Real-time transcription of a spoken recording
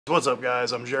What's up,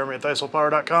 guys? I'm Jeremy at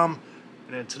ThyssolPower.com,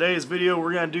 and in today's video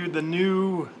we're going to do the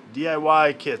new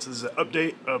DIY kits. This is an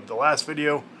update of the last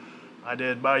video I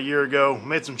did about a year ago.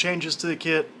 Made some changes to the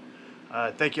kit. I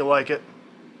think you'll like it.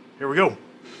 Here we go.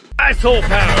 Thyssol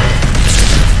Power!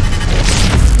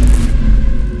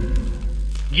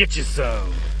 Get you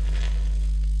some.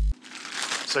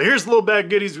 So here's the little bag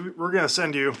of goodies we're going to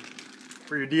send you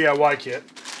for your DIY kit.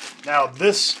 Now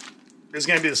this is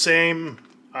going to be the same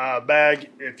bag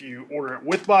if you order it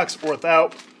with box or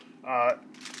without.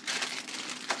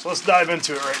 So let's dive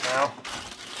into it right now.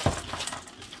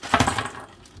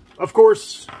 Of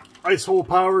course, Thyssol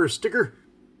Power sticker.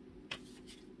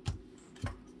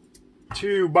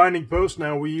 2 binding posts.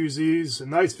 Now we use these in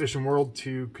the ice fishing world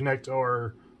to connect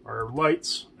our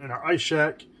lights in our ice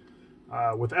shack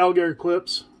with alligator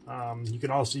clips. You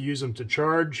can also use them to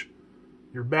charge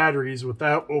your batteries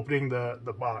without opening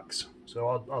the box. So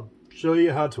I'll show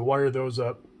you how to wire those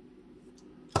up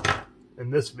in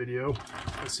this video.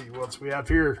 Let's see what else we have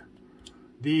here.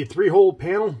 The 3-hole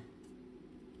panel.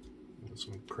 There's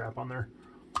some crap on there.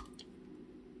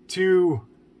 Two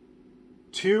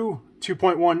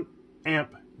 2.1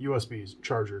 amp USBs,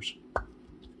 chargers.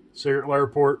 Cigarette lighter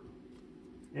port,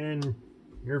 and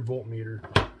your voltmeter.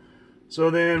 So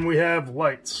then we have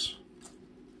lights.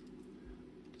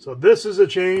 So this is a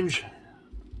change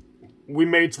we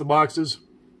made to the boxes.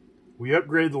 We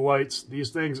upgraded the lights. These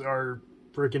things are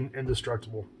freaking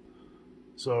indestructible.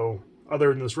 So other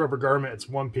than this rubber garment, it's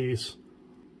one piece.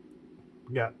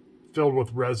 Got filled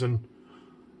with resin.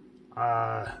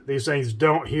 These things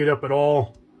don't heat up at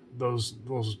all. Those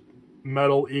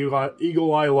metal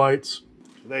eagle eye lights,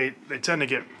 they tend to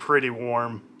get pretty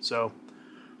warm. So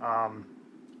and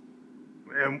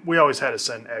we always had to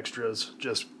send extras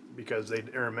just because they'd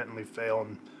intermittently fail,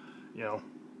 and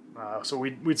so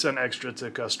we'd send extra to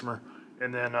the customer.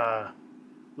 And then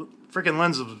freaking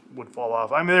lenses would fall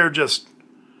off. I mean, it's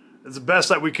the best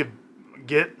that we could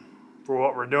get for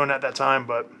what we're doing at that time,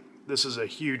 but this is a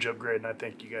huge upgrade, and I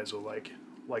think you guys will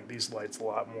like these lights a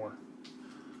lot more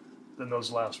than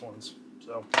those last ones.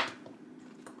 So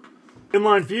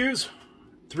inline fuse,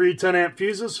 3 10-amp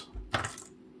fuses,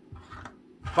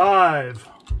 5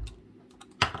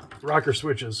 rocker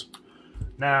switches.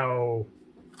 Now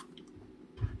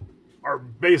our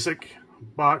basic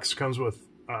box comes with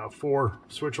 4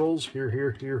 switch holes, here,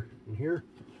 and here.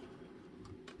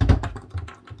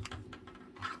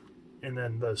 And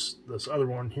then this other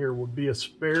one here would be a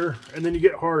spare. And then you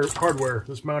get hardware.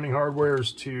 This mounting hardware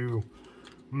is to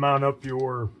mount up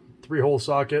your 3-hole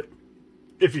socket,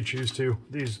 if you choose to.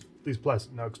 These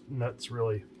plastic nuts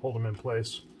really hold them in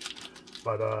place.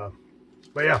 But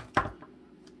yeah,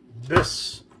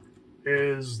 this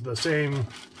is the same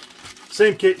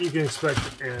kit you can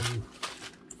expect in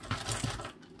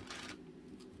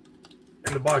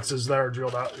the boxes that are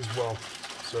drilled out as well.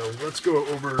 So let's go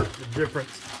over the different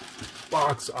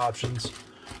box options.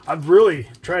 I've really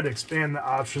tried to expand the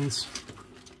options.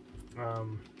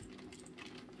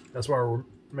 That's why we're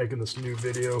making this new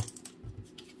video.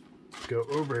 Go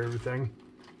over everything.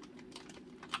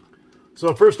 So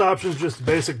the first option is just a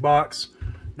basic box.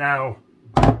 Now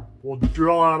we'll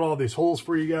drill out all these holes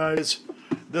for you guys.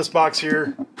 This box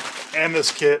here and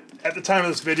this kit, at the time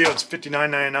of this video, it's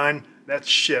 $59.99. That's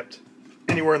shipped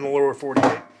anywhere in the lower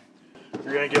 48.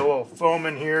 You're gonna get a little foam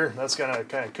in here. That's gonna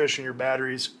kind of cushion your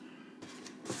batteries.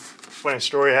 Funny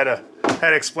story, I had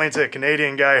to explain to a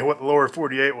Canadian guy what the lower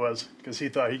 48 was because he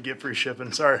thought he'd get free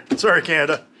shipping. Sorry,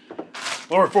 Canada.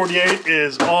 Lower 48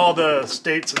 is all the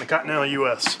states in the continental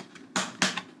U.S.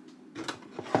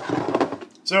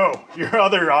 So your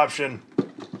other option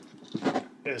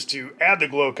is to add the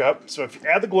glow cup. So if you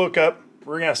add the glow cup,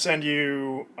 we're gonna send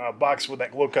you a box with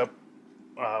that glow cup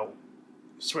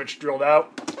switch drilled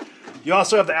out. You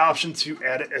also have the option to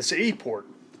add an SAE port.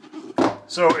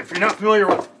 So if you're not familiar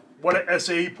with what an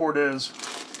SAE port is,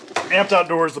 Amped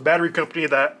Outdoors, the battery company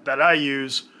that I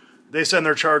use, they send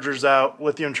their chargers out,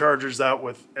 lithium chargers out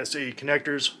with SAE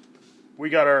connectors.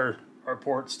 We got our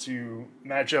ports to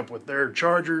match up with their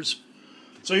chargers.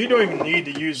 So you don't even need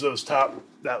to use those top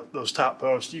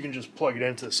posts. You can just plug it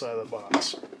into the side of the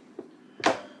box.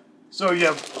 So you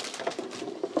have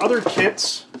other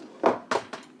kit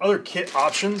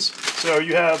options. So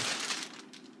you have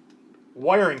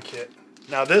wiring kit.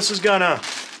 Now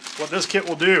what this kit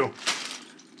will do,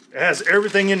 it has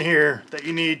everything in here that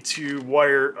you need to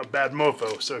wire a Bad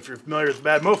Mofo. So if you're familiar with the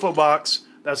Bad Mofo box,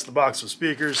 that's the box with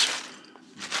speakers.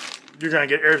 You're gonna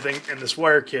get everything in this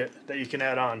wire kit that you can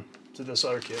add on to this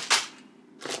other kit.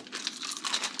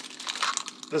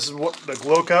 This is what the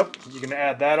glow cup, you can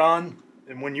add that on.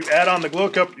 And when you add on the glow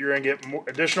cup, you're going to get more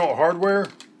additional hardware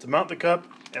to mount the cup,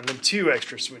 and then 2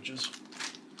 extra switches.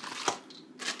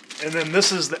 And then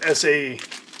this is the SAE.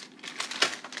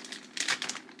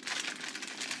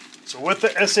 So with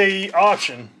the SAE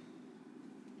option,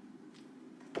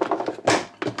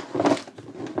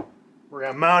 we're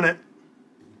going to mount it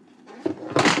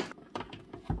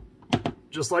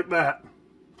just like that.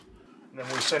 And then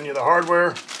we send you the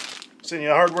hardware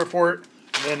for it,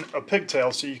 and then a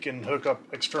pigtail so you can hook up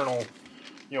external,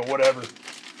 whatever,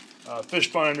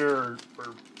 fish finder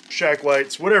or shack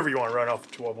lights, whatever you want to run off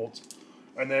of 12 volts.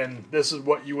 And then this is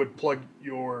what you would plug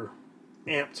your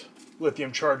amped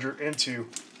lithium charger into.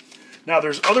 Now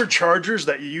there's other chargers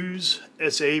that use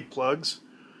SA plugs.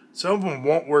 Some of them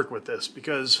won't work with this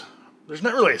because there's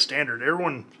not really a standard.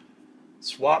 Everyone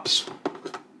seems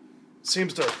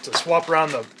to swap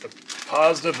around the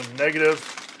positive and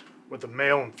negative with the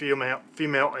male and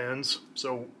female ends.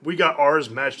 So we got ours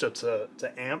matched up to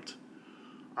amped.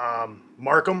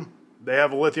 Markham, they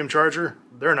have a lithium charger.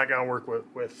 They're not going to work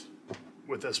with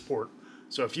this port.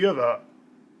 So if you have a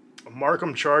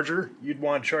Markham charger you'd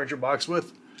want to charge your box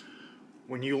with,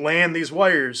 when you land these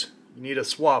wires, you need to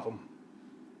swap them.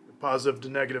 Positive to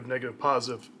negative, negative,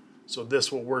 positive. So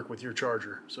this will work with your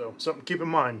charger. So something to keep in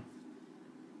mind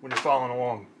when you're following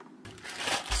along.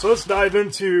 So let's dive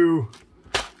into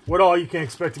what all you can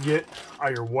expect to get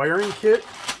out of your wiring kit.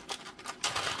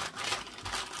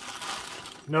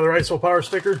 Another ISO Power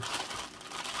sticker.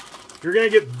 You're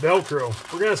going to get Velcro.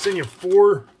 We're going to send you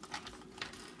four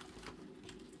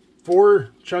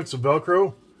chunks of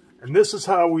Velcro. And this is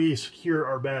how we secure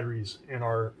our batteries in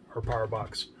our power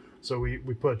box. So we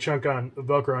put a chunk of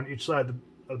Velcro on each side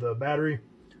of the battery.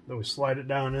 Then we slide it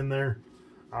down in there.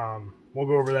 We'll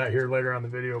go over that here later on the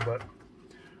video. But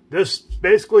this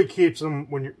basically keeps them,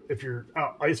 if you're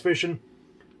out ice fishing,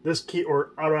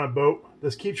 or out on a boat,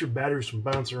 this keeps your batteries from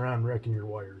bouncing around and wrecking your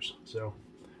wires. So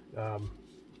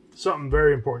something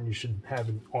very important you should have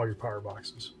in all your power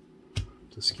boxes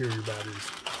to secure your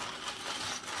batteries.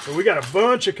 So we got a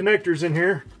bunch of connectors in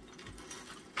here.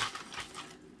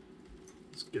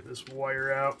 Let's get this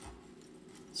wire out.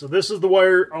 So this is the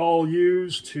wire I'll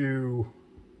use to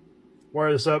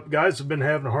wire this up. Guys have been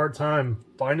having a hard time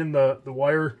finding the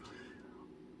wire.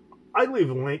 I'll leave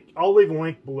a link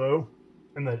below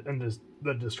in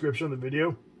the description of the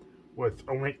video with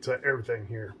a link to everything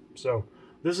here. So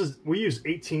we use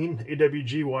 18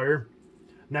 AWG wire.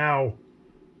 Now,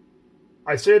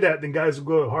 I say that, then guys will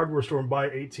go to the hardware store and buy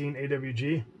 18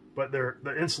 AWG, but the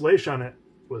insulation on it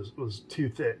was too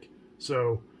thick.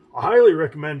 So I highly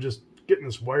recommend just getting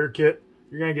this wire kit.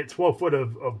 You're going to get 12 foot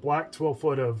of black, 12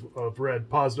 foot of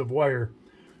red positive wire.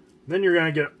 Then you're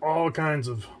going to get all kinds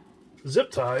of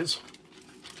zip ties.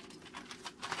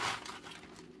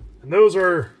 And those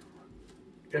are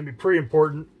going to be pretty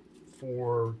important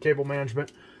for cable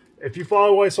management. If you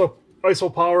follow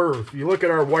ISO Power, or if you look at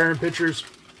our wiring pictures,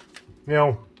 we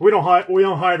don't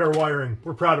hide our wiring.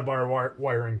 We're proud of our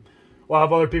wiring. A lot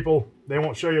of other people, they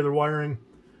won't show you their wiring.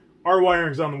 Our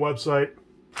wiring's on the website.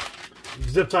 You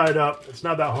zip tie it up. It's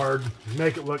not that hard.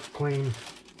 Make it look clean.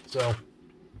 So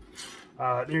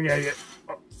you're gonna get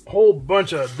a whole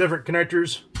bunch of different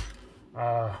connectors.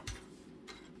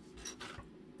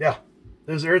 Yeah,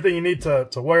 this is everything you need to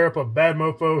wire up a bad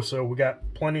mofo. So we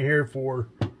got plenty here for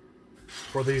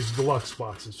these deluxe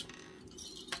boxes.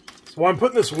 So while I'm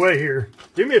putting this away here,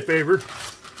 do me a favor,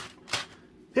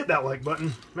 hit that like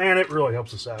button. Man, it really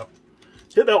helps us out.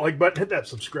 Hit that like button, hit that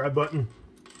subscribe button.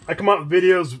 I come out with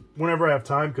videos whenever I have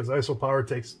time because ISO Power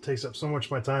takes up so much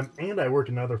of my time, and I work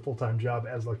another full-time job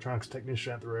as electronics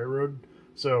technician at the railroad.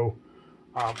 So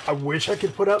I wish I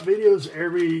could put out videos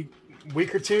every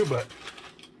week or two, but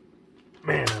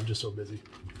man, I'm just so busy.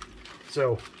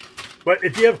 So, but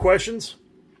if you have questions,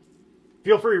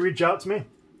 feel free to reach out to me.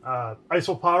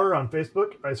 ISO Power on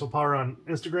Facebook, ISO Power on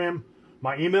Instagram.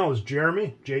 My email is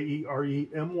Jeremy, Jeremy,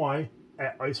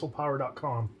 at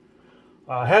isopower.com.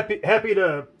 Happy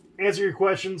to answer your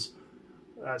questions.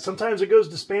 Sometimes it goes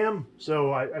to spam,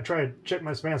 so I try to check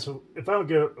my spam. So if I don't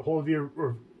get a hold of you,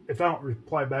 or if I don't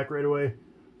reply back right away,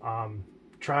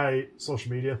 try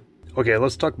social media. Okay,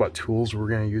 let's talk about tools we're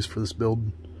going to use for this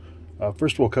build.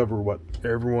 First, we'll cover what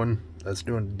everyone that's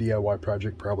doing a DIY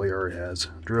project probably already has.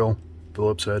 Drill,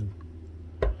 Phillips head.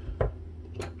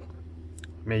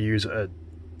 May use a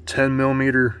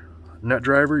 10mm nut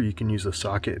driver. You can use a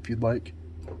socket if you'd like.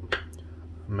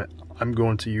 I'm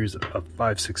going to use a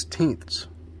 5/16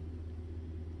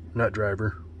 nut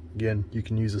driver. Again, you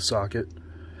can use a socket.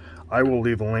 I will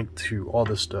leave a link to all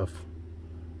this stuff,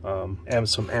 and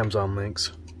some Amazon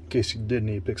links in case you did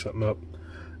need to pick something up.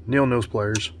 Needle nose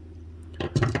pliers,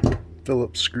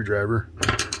 Phillips screwdriver.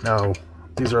 Now,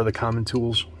 these are the common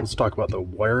tools. Let's talk about the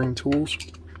wiring tools.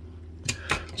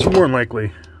 So more than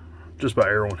likely, just about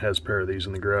everyone has a pair of these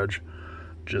in the garage.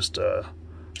 Just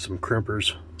some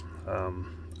crimpers.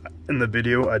 In the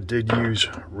video, I did use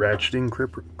ratcheting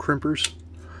crimpers.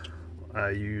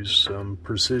 I use some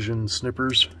precision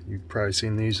snippers. You've probably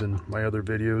seen these in my other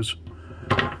videos.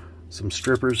 Some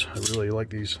strippers. I really like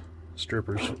these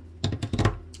strippers.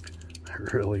 I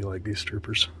really like these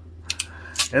strippers.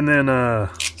 And then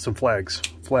some flag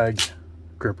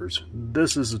crimpers.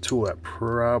 This is a tool that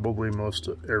probably most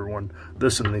everyone,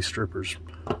 this and these strippers,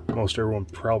 most everyone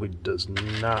probably does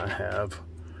not have.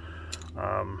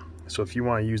 So if you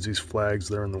want to use these flags,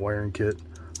 they're in the wiring kit.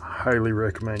 I highly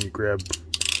recommend you grab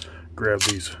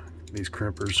these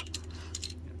crimpers.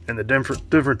 And the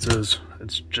difference is,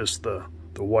 it's just the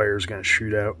wire is going to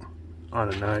shoot out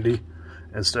on a 90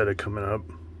 instead of coming up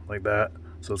like that.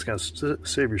 So it's going to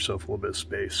save yourself a little bit of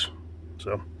space.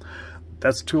 So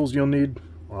that's the tools you'll need.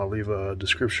 I'll leave a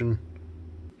description.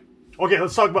 Okay,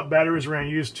 let's talk about batteries we're going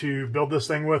to use to build this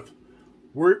thing with.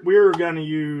 We're going to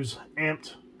use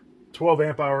amped 12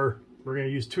 amp hour. We're going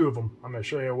to use 2 of them. I'm going to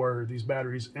show you where these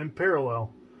batteries in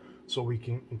parallel so we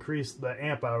can increase the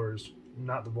amp hours,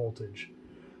 not the voltage.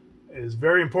 It is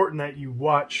very important that you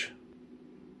watch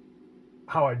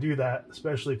how I do that,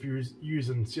 especially if you're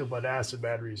using sealed lead acid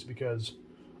batteries, because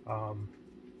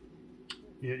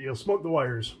you'll smoke the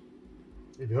wires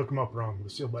if you hook them up wrong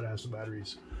with sealed lead acid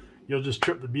batteries. You'll just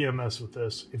trip the BMS with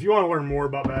this. If you want to learn more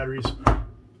about batteries,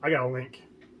 I got a link.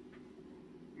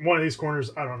 One of these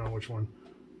corners, I don't know which one,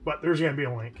 but there's going to be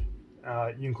a link.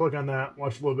 You can click on that,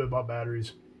 watch a little bit about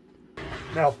batteries.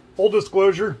 Now, full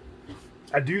disclosure,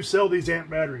 I do sell these amp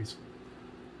batteries.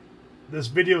 This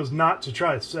video is not to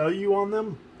try to sell you on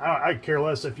them. I care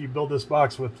less if you build this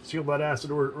box with sealed lead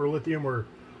acid or lithium or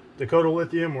Dakota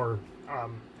lithium or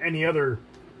any other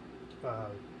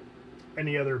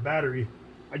battery.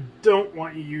 I don't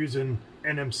want you using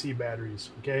NMC batteries,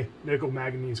 okay? Nickel,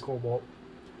 manganese, cobalt.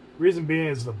 Reason being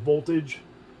is the voltage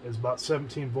is about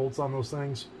 17 volts on those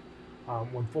things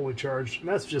when fully charged, and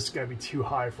that's just got to be too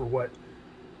high for what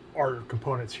our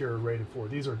components here are rated for.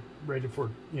 These are rated for,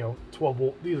 12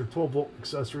 volt. These are 12 volt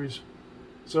accessories.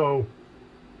 So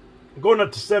going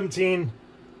up to 17,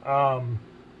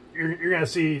 you're gonna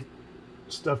see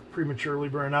stuff prematurely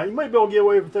burn out. You might be able to get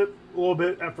away with it a little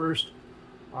bit at first,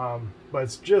 but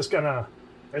it's gonna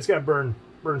burn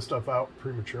stuff out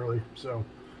prematurely. So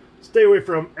stay away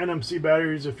from NMC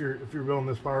batteries if you're building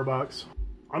this power box.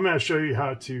 I'm gonna show you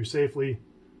how to safely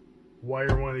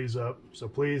wire one of these up. So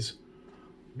please,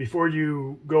 before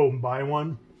you go and buy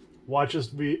one, watch this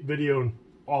video and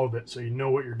all of it so you know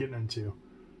what you're getting into.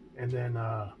 And then,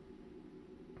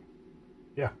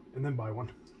 and then buy one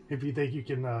if you think you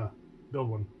can build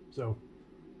one. So,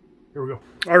 here we go.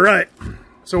 All right,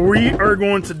 so we are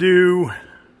going to do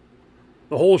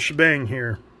the whole shebang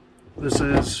here. This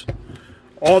is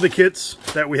all the kits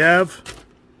that we have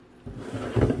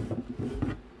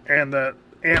and the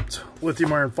amped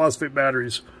lithium iron phosphate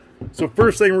batteries. So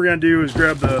first thing we're going to do is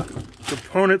grab the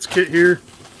components kit here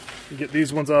and get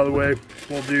these ones out of the way.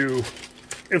 We'll do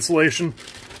installation.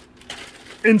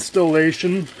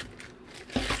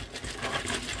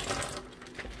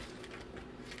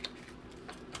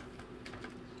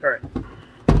 All right.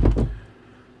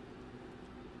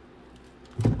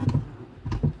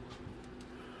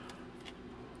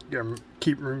 Gotta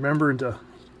keep remembering to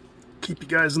keep you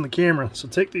guys in the camera. So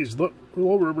take these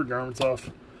little rubber garments off.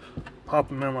 Pop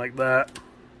them in like that.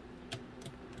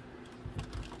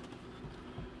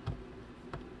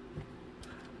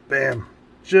 Bam.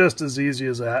 Just as easy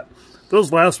as that.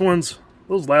 Those last ones,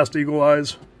 those last eagle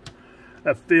eyes,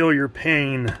 I feel your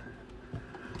pain.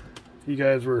 You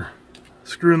guys were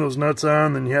screwing those nuts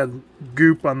on, then you had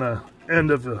goop on the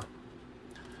end of the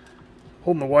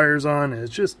holding the wires on.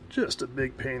 It's just a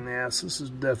big pain in the ass. This is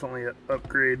definitely an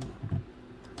upgrade.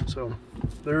 So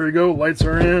there we go. Lights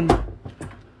are in.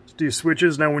 Do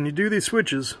switches. Now when you do these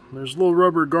switches, there's a little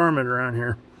rubber garment around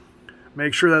here.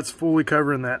 Make sure that's fully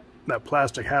covering that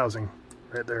plastic housing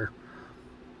right there.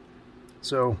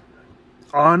 So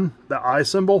on the I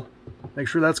symbol, make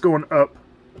sure that's going up.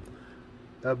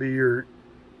 That'll be your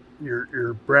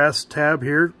brass tab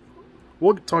here.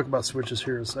 We'll talk about switches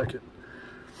here in a second,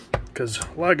 because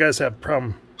a lot of guys have a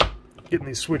problem getting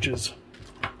these switches,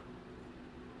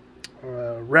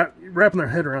 wrapping their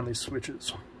head around these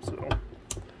switches. So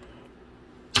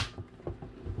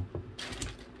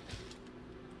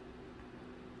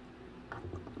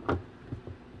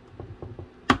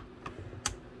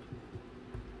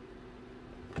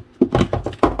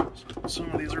some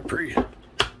of these are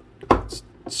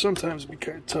sometimes be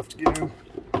kind of tough to get in.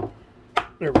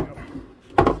 There we go.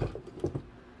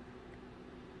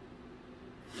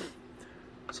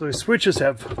 So these switches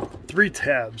have 3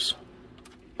 tabs.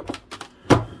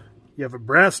 You have a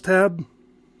brass tab.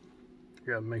 I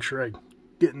gotta make sure I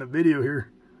get in the video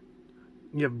here.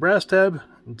 You have a brass tab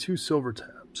and 2 silver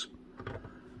tabs.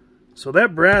 So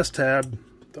that brass tab,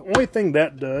 the only thing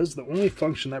that does, the only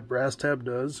function that brass tab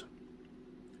does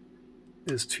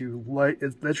is to light,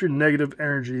 that's your negative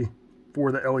energy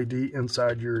for the LED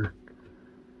inside your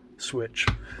switch.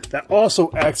 That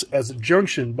also acts as a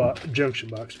junction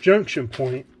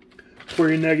point for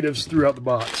your negatives throughout the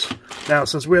box. Now,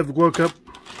 since we have the glow cup,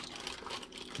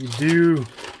 you do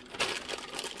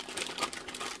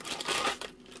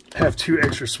have 2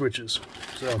 extra switches.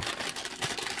 So,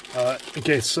 in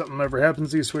case something ever happens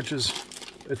to these switches,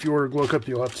 if you order a glow cup,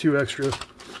 you'll have 2 extra.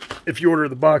 If you order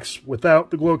the box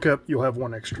without the glow cup, you'll have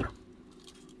 1 extra.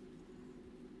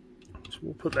 So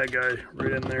we'll put that guy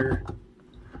right in there.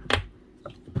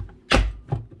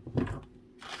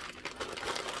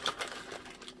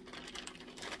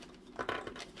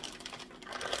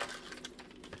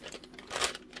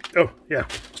 Oh, yeah,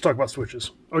 let's talk about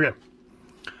switches. Okay,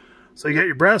 so you got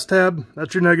your brass tab,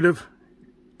 that's your negative.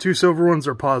 2 silver ones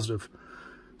are positive.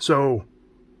 So,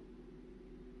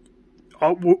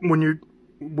 when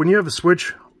you have a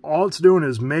switch, all it's doing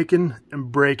is making and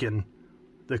breaking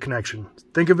the connection.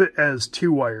 Think of it as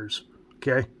 2 wires,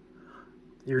 okay?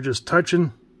 You're just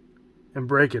touching and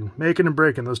breaking, making and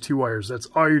breaking those 2 wires. That's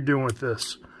all you're doing with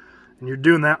this. And you're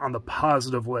doing that on the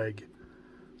positive leg.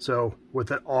 So,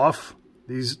 with it off,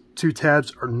 these 2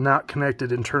 tabs are not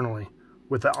connected internally.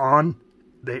 With it on,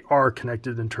 they are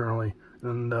connected internally.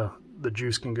 And the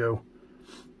juice can go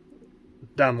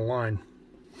down the line.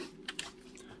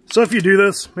 So if you do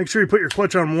this, make sure you put your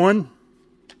clutch on 1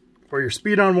 or your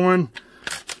speed on 1.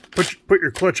 Put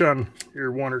your clutch on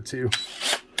your 1 or 2.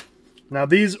 Now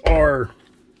these are,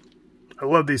 I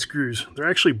love these screws. They're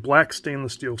actually black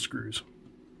stainless steel screws.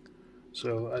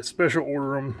 So I special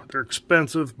order them. They're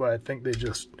expensive, but I think they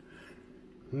just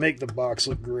make the box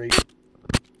look great.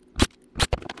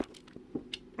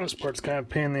 This part's kind of a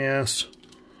pain in the ass.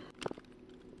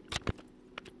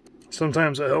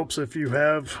 Sometimes it helps if you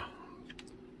have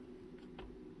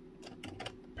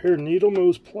a pair of needle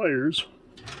nose pliers.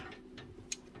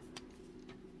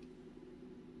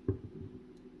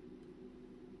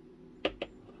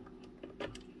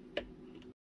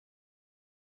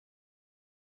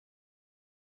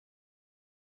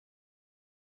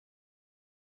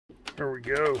 There we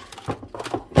go.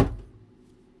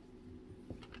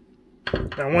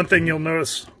 Now one thing you'll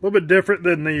notice, a little bit different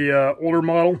than the older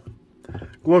model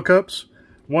glow cups.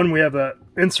 One, we have an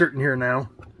insert in here now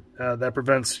that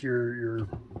prevents your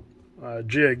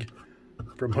jig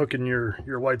from hooking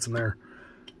your lights in there.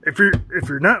 If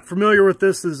you're not familiar with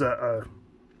this, this is a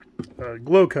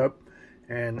glow cup,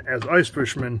 and as ice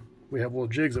fishermen, we have little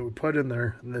jigs that we put in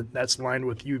there, and then that's lined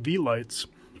with UV lights.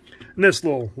 And this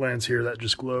little lens here that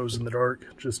just glows in the dark,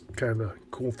 just kind of a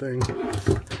cool thing.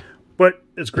 But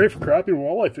it's great for crappie and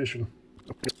walleye fishing.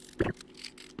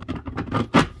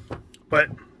 But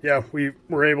yeah, we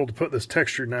were able to put this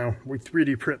texture now. We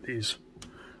 3D print these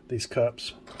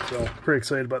cups, so pretty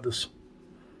excited about this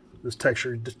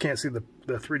texture. You just can't see the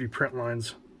 3D print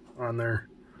lines on there.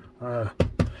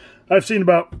 I've seen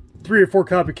about 3 or 4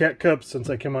 copycat cups since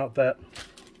I came out with that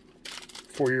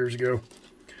 4 years ago.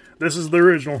 This is the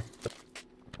original.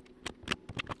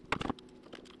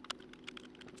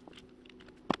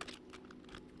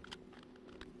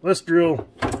 Let's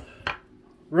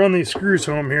run these screws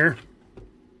home here.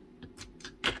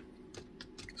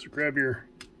 So grab your,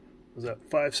 was that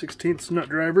 5/16 nut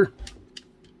driver?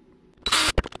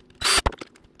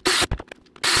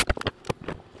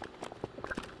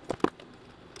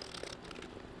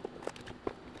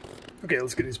 Okay,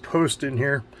 let's get these posts in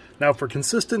here. Now for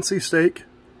consistency's sake,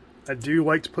 I do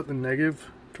like to put the negative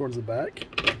towards the back,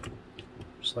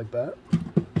 just like that.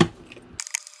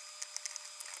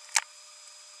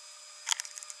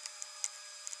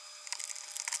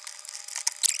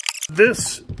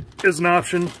 This is an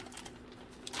option.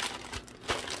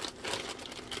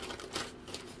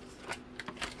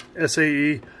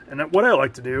 SAE, and what I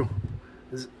like to do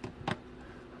is,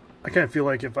 I kind of feel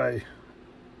like if I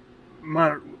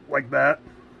mount it like that,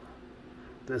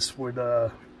 this would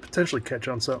potentially catch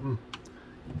on something.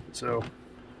 So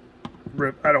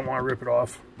I don't want to rip it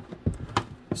off.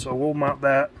 So we'll mount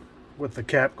that with the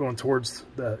cap going towards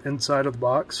the inside of the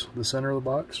box, the center of the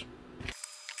box.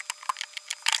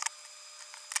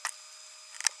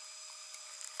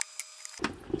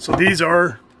 So these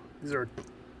are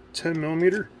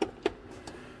 10mm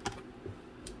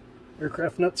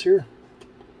aircraft nuts here.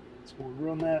 So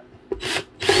We'll run that.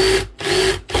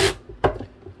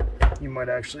 You might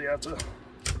actually have to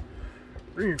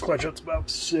bring your clutch up to about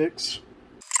 6.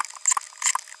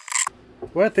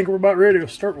 Well, I think we're about ready to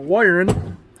start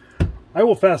wiring. I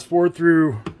will fast forward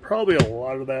through probably a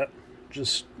lot of that,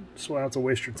 just so I don't have to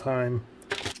waste your time.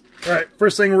 Alright,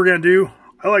 first thing we're going to do,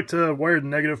 I like to wire the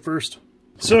negative first.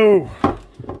 So,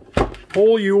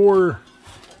 pull your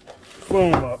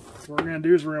foam up. What we're going to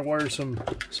do is we're going to wire some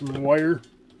wire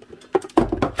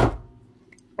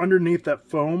underneath that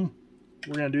foam.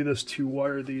 We're going to do this to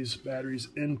wire these batteries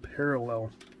in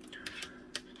parallel.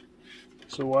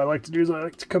 So what I like to do is I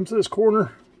like to come to this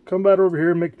corner, come back over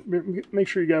here, make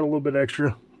sure you got a little bit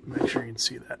extra. Make sure you can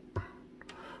see that.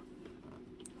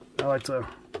 I like to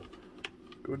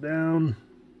go down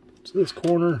to this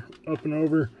corner, up and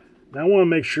over. Now I want to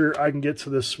make sure I can get to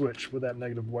this switch with that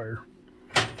negative wire.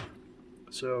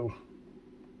 So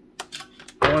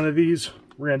one of these,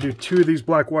 we're going to do 2 of these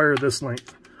black wire this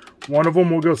length. One of them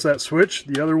will go to that switch,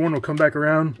 the other one will come back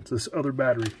around to this other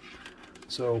battery.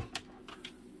 So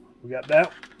we got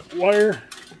that wire.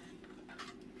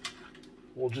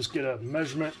 We'll just get a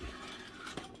measurement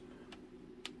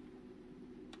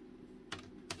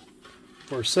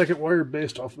for a second wire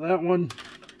based off of that one.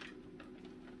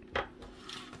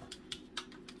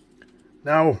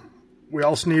 Now we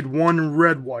also need 1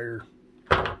 red wire,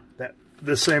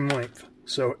 the same length.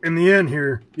 So in the end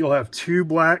here, you'll have 2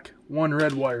 black, 1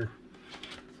 red wire.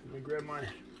 Let me grab my...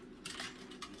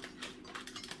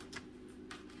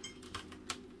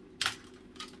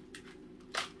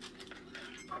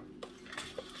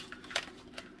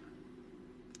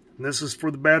 And this is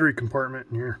for the battery compartment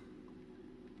in here.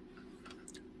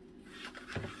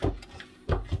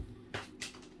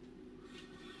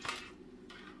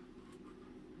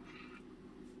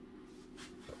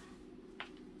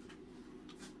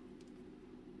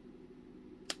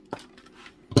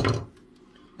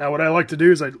 Now what I like to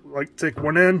do is I like to take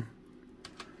one end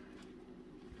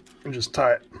and just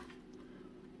tie it.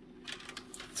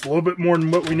 It's a little bit more than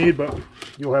what we need, but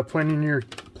you'll have plenty in your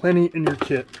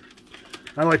kit.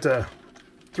 I like to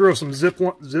throw some zip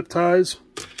ties.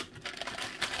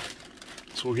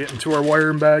 So we'll get into our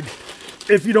wiring bag.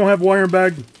 If you don't have a wiring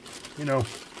bag, you know,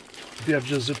 if you have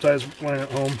just zip ties laying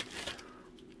at home,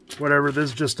 whatever,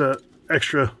 this is just an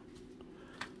extra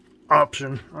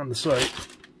option on the site.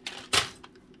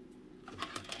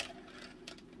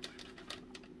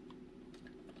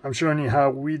 I'm showing you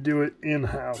how we do it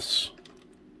in-house.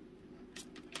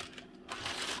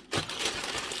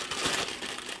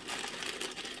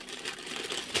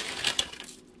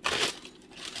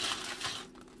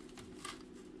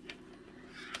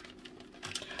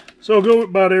 So go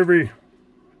about every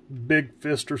big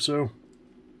fist or so.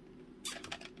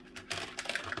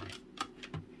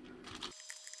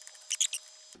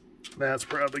 That's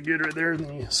probably good right there.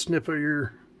 Then you snip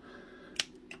your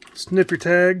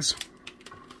tags.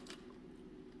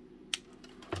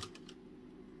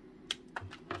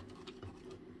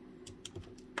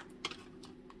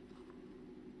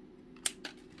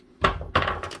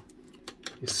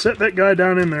 You set that guy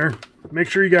down in there. Make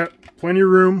sure you got plenty of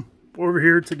room over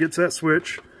here to get to that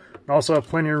switch. And also have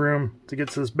plenty of room to get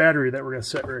to this battery that we're going to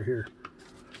set right here.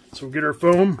 So we'll get our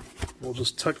foam. We'll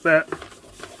just tuck that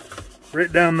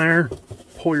right down there.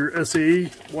 Pull your SAE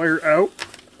wire out.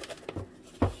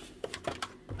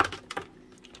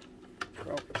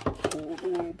 Probably pull it a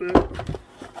little bit.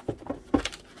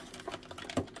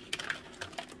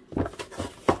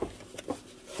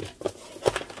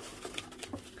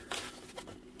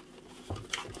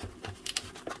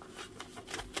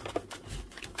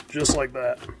 Just like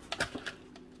that.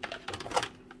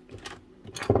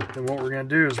 And what we're going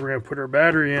to do is we're going to put our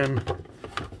battery in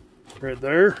right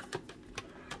there.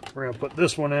 We're going to put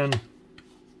this one in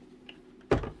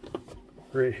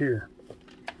right here.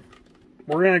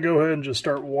 We're going to go ahead and just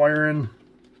start wiring.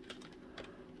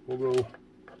 We'll go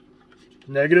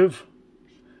negative.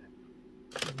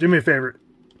 Do me a favor.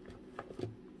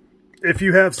 If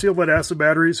you have sealed lead acid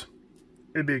batteries,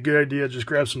 it'd be a good idea to just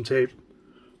grab some tape.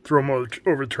 Throw them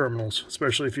over the terminals,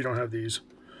 especially if you don't have these.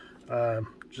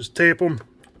 Just tape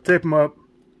them up,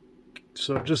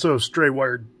 so just so stray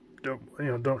wire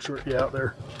don't short you out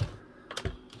there.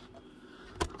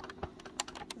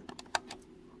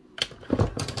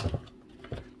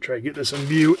 Try to get this in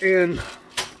view and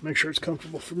make sure it's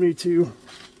comfortable for me too.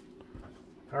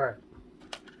 All right.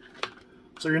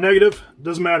 So your negative,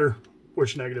 doesn't matter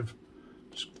which negative.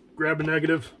 Just grab a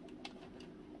negative.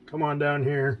 Come on down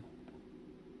here.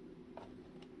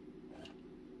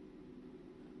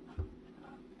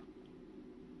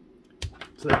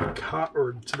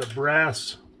 To the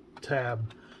brass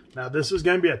tab. Now this is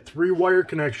going to be a 3-wire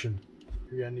connection.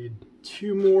 You're going to need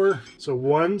 2 more. So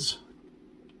one's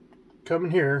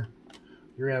coming here.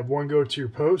 You're going to have one go to your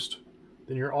post.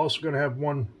 Then you're also going to have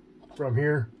one from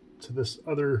here to this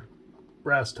other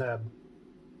brass tab.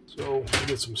 So we'll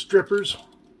get some strippers.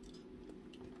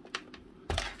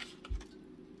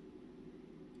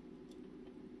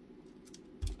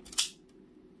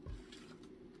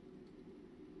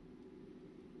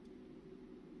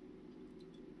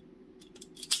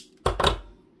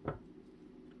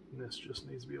 This just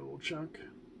needs to be a little chunk.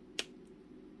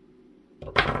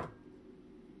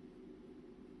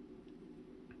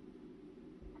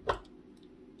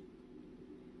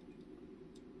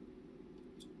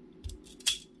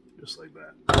 Just like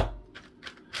that.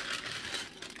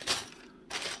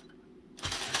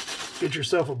 Get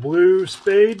yourself a blue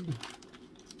spade.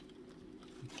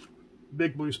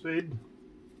 Big blue spade.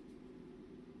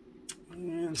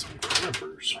 And some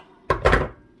clippers.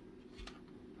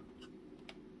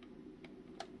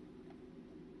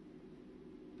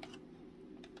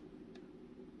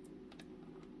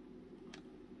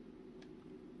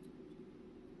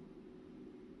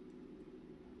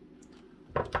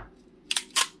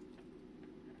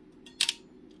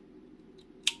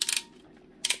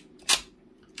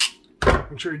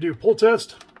 Make sure you do a pull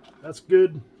test. That's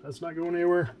good. That's not going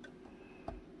anywhere.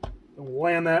 And we'll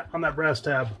land that on that brass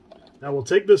tab. Now we'll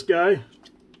take this guy.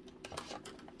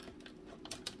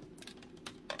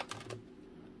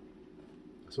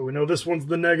 So we know this one's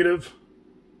the negative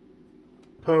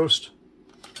post.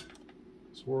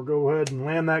 So we'll go ahead and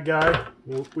land that guy.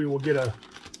 We will get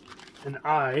an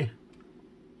eye.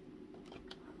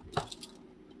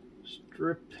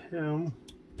 Strip him.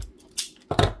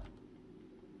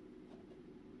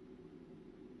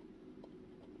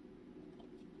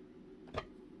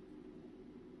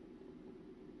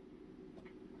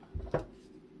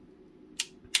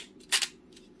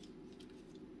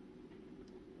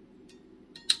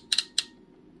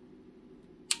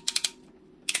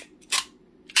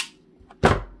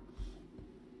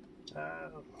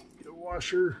 Get a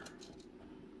washer.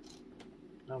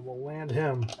 Now we'll land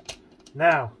him.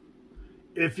 Now,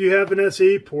 if you have an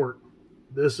SAE port,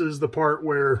 this is the part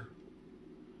where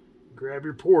you grab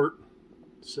your port,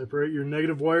 separate your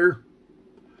negative wire,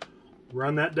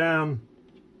 run that down.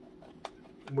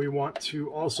 We want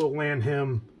to also land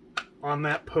him on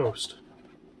that post.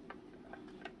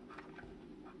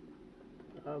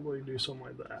 Probably do something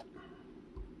like that.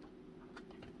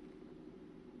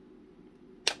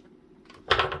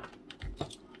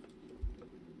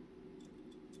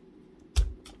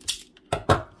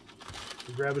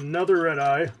 Grab another red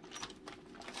eye.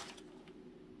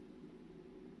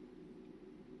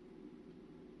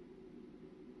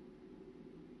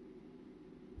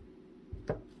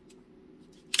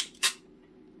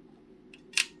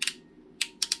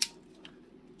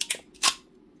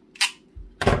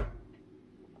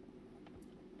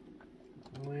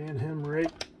 Land him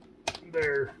right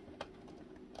there.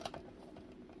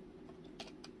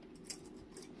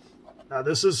 Now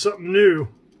this is something new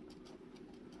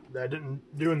that I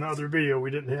didn't do in the other video.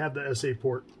 We didn't have the SA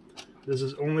port. This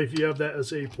is only if you have that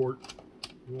SA port.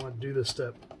 You want to do this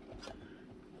step.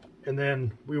 And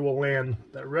then we will land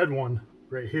that red one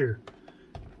right here.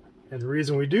 And the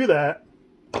reason we do that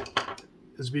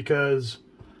is because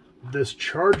this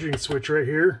charging switch right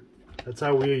here, that's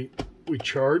how we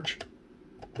charge.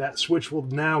 That switch will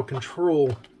now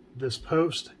control this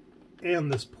post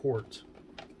and this port.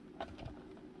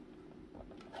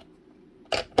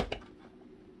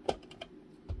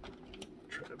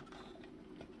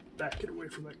 Back it away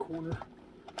from that corner.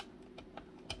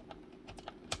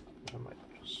 I might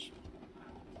just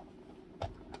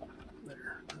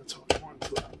there. That's how I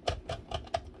want it.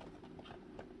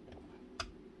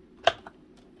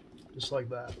 Just like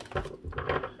that.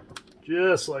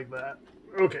 Just like that.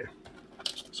 Okay.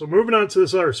 So moving on to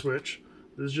this other switch.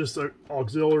 This is just an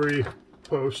auxiliary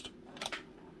post.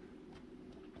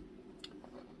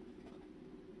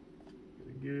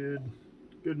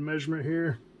 Good measurement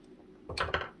here.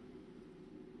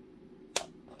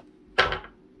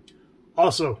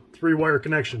 Also, 3-wire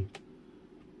connection.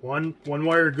 One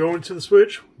wire going to the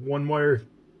switch, 1 wire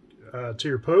to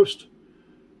your post.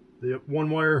 The 1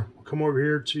 wire will come over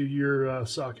here to your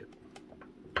socket.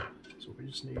 So we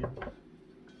just need a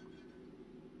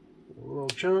little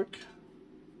chunk.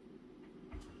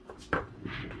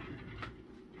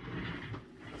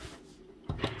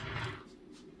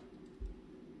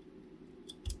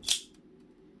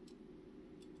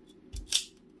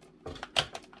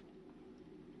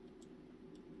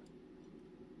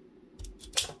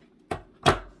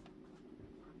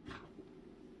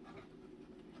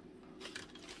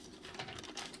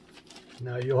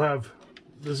 Now you'll have,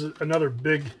 this is another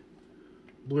big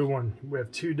blue one. We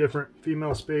have two different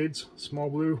female spades, small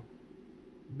blue,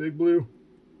 big blue.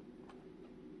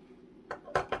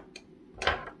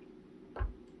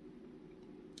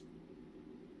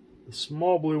 The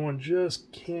small blue one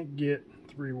just can't get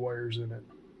 3 wires in it.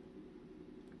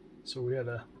 So we had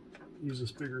to use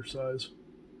this bigger size.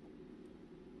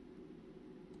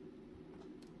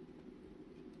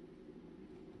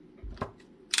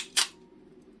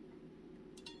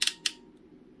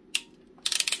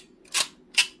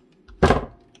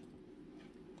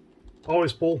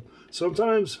 Always pull.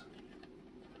 Sometimes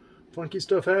funky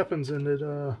stuff happens and it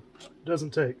doesn't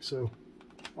take. So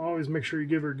always make sure you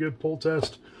give her a good pull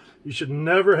test. You should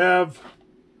never have,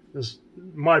 this is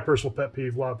my personal pet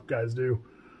peeve, a lot of guys do,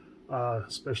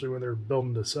 especially when they're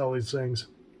building to sell these things.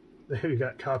 They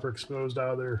got copper exposed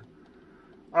out of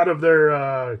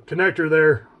their connector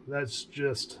there. That's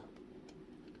just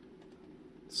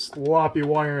sloppy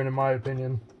wiring in my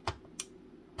opinion.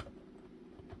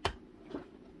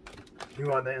 You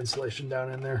want the insulation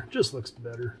down in there, just looks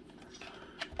better.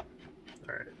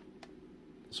 All right,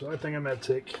 so I think I'm gonna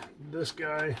take this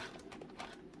guy,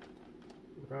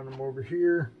 run him over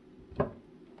here.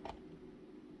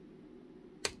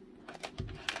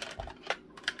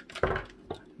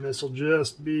 This will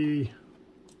just be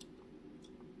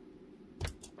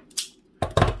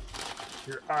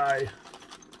your eye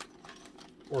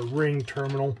or ring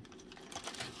terminal.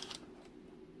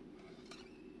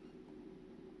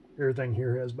 Everything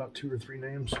here has about 2 or 3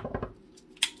 names.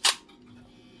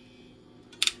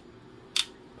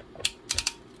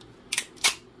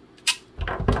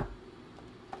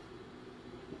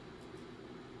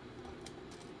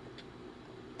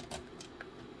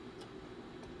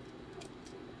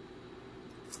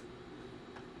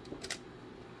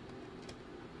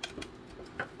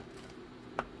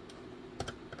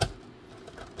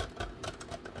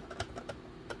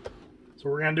 So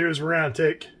what we're going to do is we're going to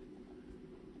take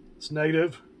this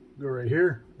negative, go right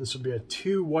here. This will be a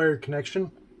 2-wire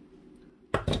connection.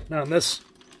 Now on this,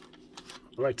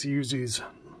 I like to use these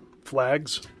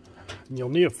flags, and you'll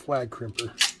need a flag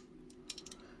crimper.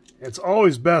 It's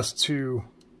always best to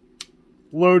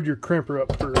load your crimper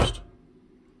up first.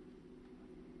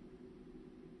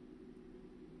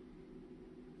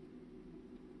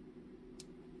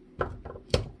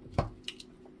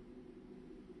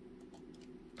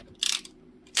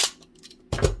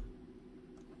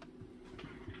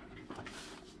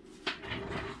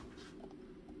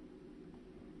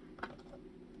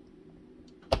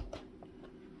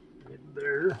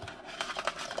 There.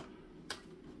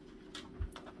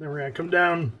 Then we're going to come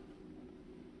down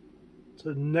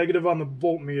to negative on the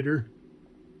voltmeter.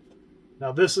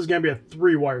 Now this is going to be a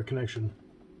 3-wire connection.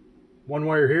 1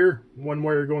 wire here, 1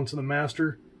 wire going to the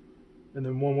master, and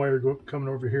then 1 wire coming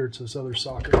over here to this other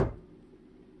socket. A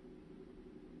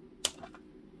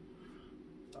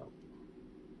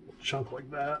chunk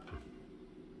like that.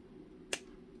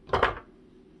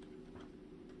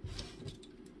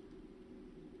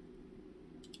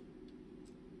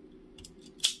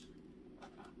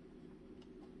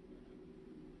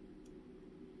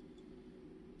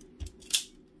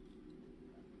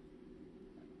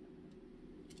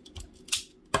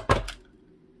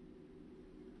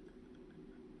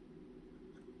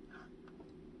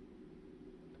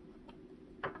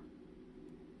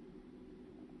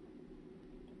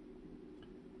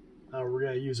 Now we're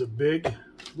going to use a big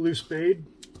blue spade.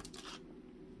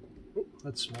 Oh,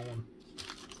 that's a small one.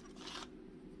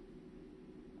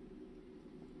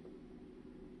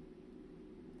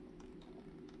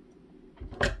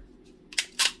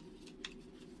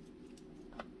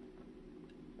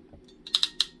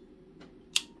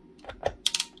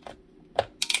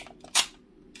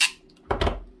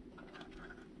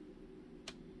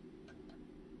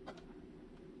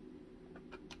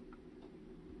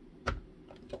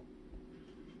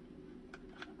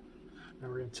 Now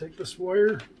we're going to take this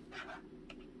wire.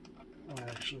 I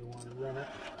actually want to run it.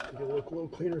 It'll look a little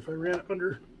cleaner if I ran it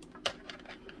under.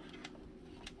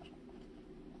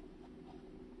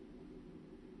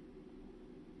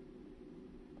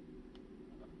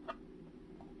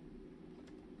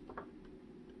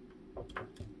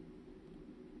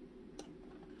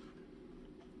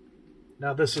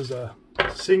 Now this is a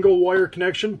single wire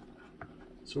connection,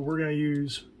 so we're going to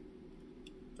use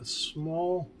a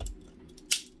small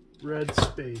red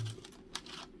spade.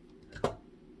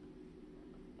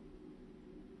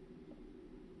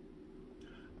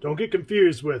 Don't get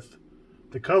confused with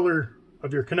the color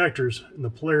of your connectors and the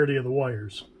polarity of the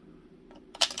wires.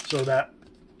 So that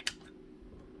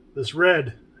this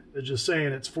red is just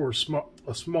saying it's for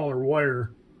a smaller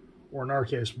wire or in our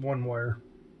case, 1 wire,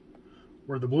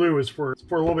 where the blue is for a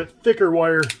little bit thicker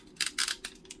wire.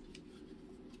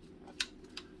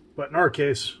 But in our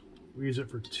case, we use it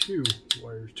for 2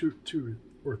 wires, two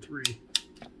or 3.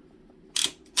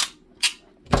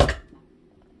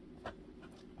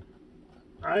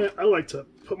 I like to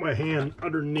put my hand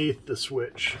underneath the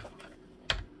switch,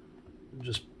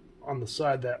 just on the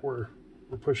side that we're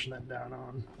pushing that down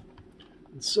on.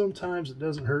 And sometimes it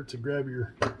doesn't hurt to grab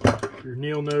your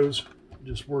needle nose,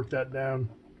 just work that down.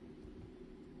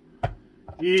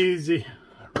 Easy.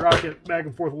 Rock it back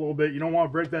and forth a little bit. You don't want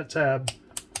to break that tab.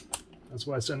 That's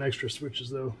why I send extra switches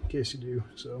though, in case you do.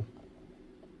 So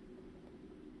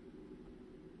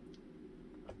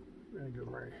we're gonna go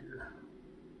right here.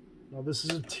 Now this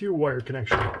is a 2-wire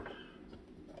connection.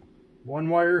 1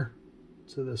 wire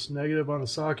to this negative on the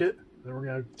socket. Then we're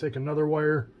gonna take another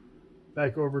wire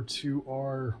back over to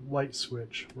our light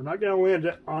switch. We're not gonna land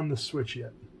it on the switch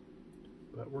yet,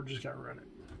 but we're just gonna run it.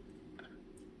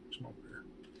 Small wire.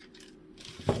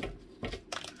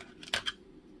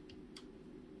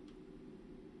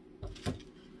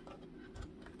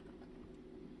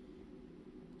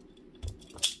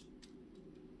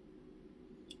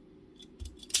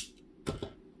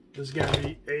 This is going to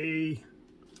be a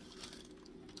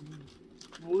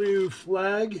blue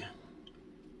flag.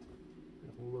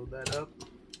 We'll load that up.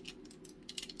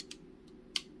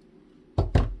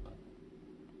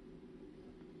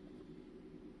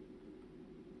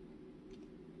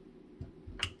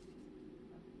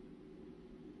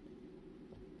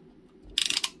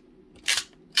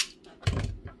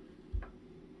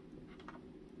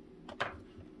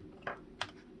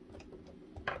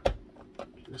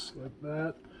 Just like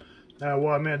that. Now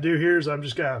what I'm going to do here is I'm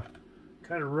just going to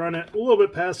kind of run it a little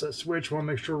bit past that switch. I want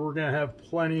to make sure we're going to have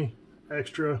plenty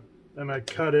extra. Then I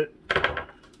cut it.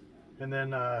 And then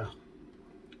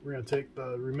we're going to take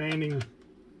the remaining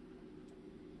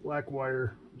black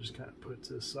wire, just kind of put it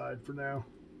to the side for now.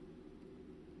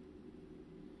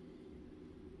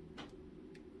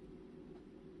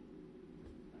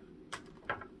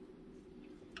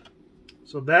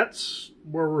 So that's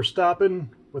where we're stopping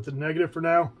with the negative for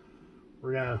now.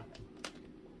 We're gonna,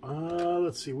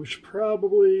 let's see, we should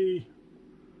probably,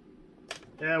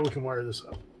 yeah, we can wire this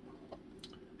up.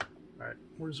 All right,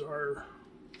 where's our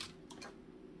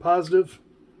positive?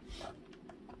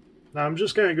 Now I'm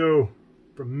just gonna go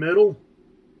from middle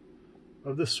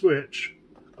of the switch.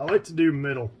 I like to do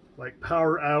middle, like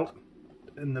power out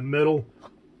in the middle,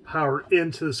 power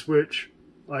into the switch.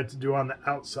 I like to do on the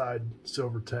outside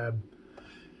silver tab.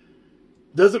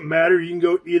 Doesn't matter, you can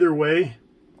go either way.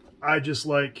 I just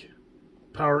like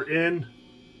power in,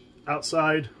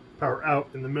 outside, power out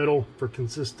in the middle for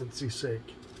consistency's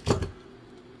sake.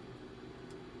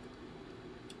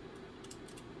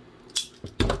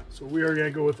 So we are going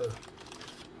to go with a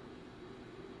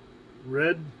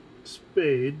red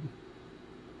spade.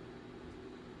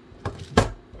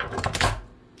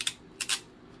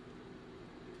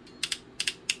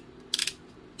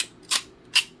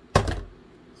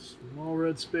 Small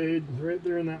red spade right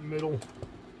there in that middle.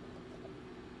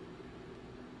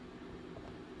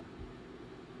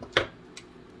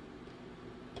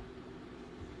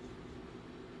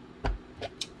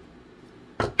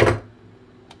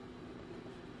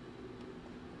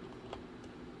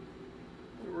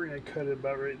 We're going to cut it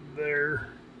about right there.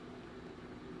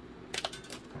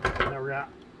 Now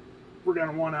we're going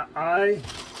to want an eye.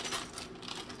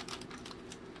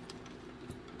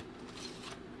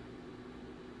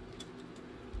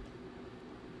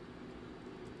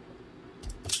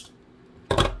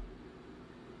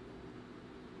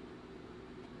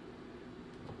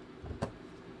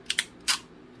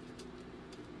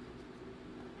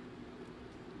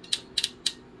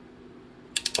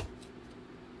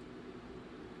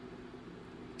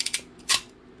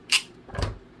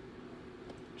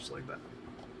 Just like that.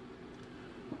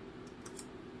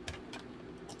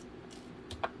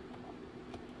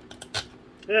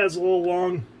 Yeah, it's a little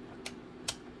long,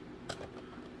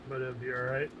 but it'll be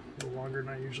alright. A little longer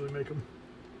than I usually make them.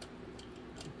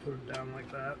 Put it down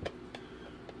like that.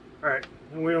 Alright,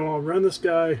 and we'll run this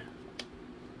guy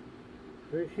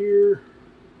right here.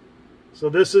 So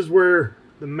this is where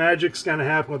the magic's gonna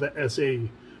happen with the S80.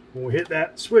 When we hit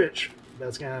that switch,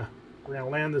 we're gonna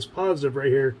land this positive right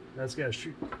here. That's gonna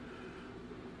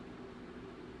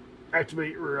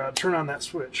activate or turn on that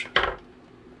switch.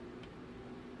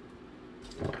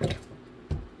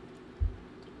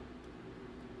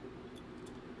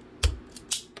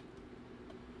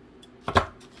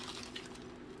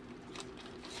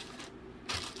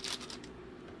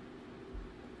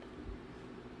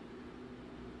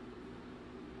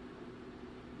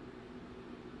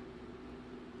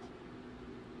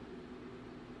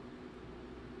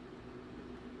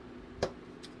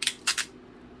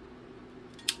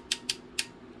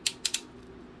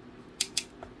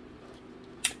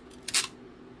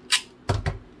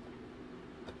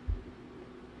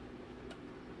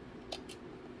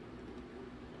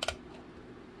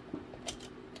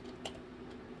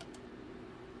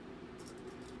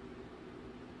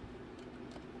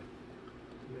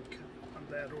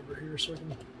 pad over here so I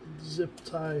can zip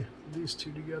tie these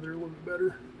two together a little bit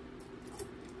better.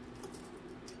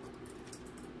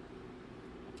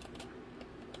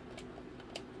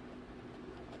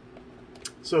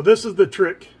 So this is the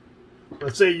trick.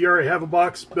 Let's say you already have a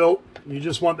box built, you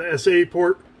just want the SA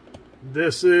port.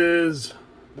 This is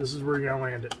where you're gonna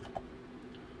land it.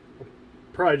 I'll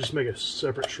probably just make a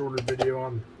separate shorter video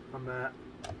on that.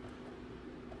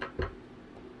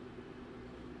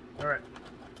 Alright.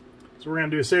 So we're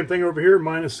gonna do the same thing over here,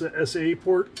 minus the SA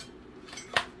port.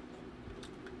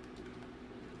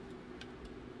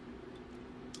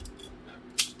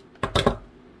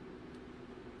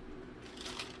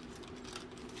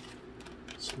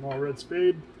 Small red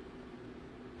spade.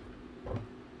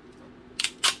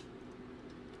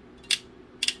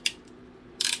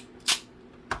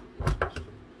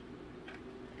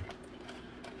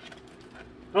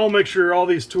 I'll make sure all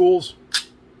these tools,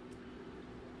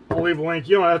 I'll leave a link.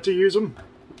 You don't have to use them.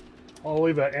 I'll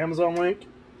leave an Amazon link.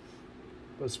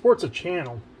 But it supports a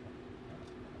channel.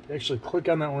 You actually click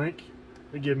on that link,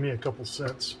 they give me a couple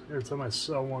cents every time I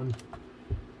sell one.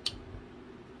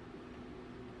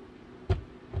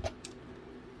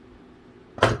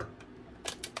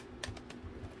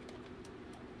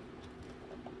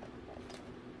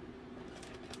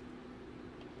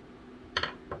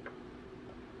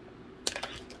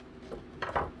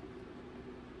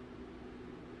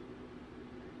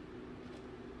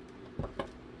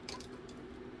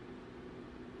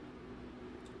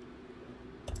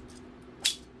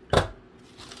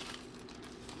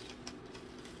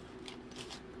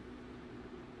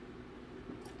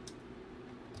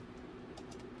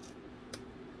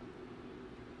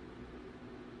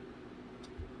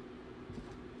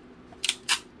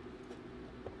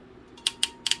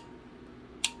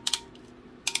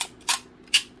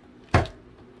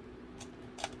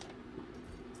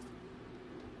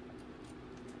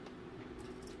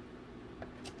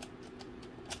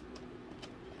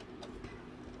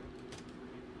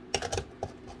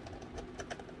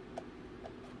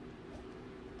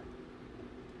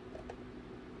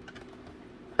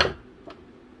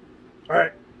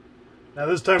 Alright, now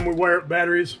this time we wire up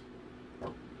batteries. If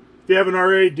you haven't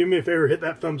already, do me a favor, hit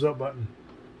that thumbs up button.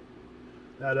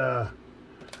 That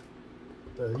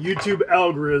the YouTube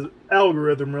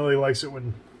algorithm really likes it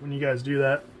when you guys do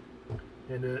that,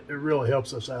 and it really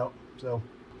helps us out. So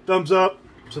thumbs up,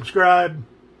 subscribe.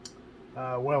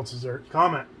 What else is there?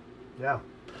 Comment. Yeah.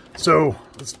 So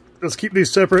let's keep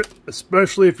these separate,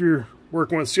 especially if you're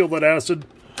working with sealed lead acid.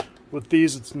 With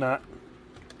these, it's not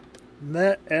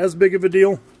that as big of a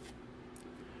deal.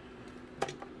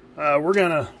 We're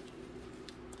gonna,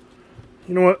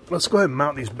 you know what, let's go ahead and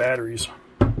mount these batteries.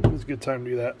 It's a good time to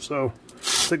do that. So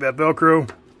take that Velcro,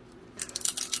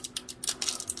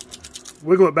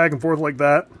 wiggle it back and forth like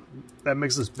that. That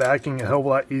makes this backing a hell of a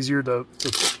lot easier to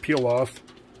peel off.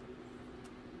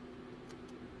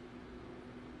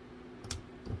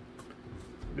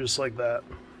 Just like that.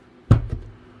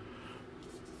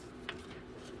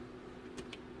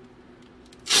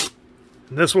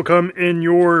 And this will come in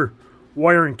your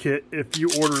wiring kit if you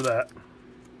order that.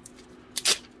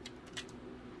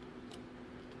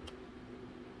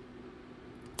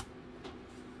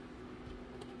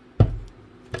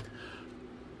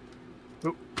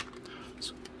 Oh.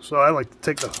 So I like to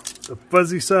take the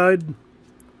fuzzy side.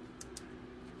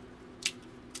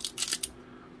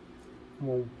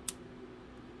 We'll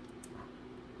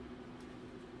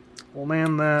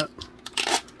land that.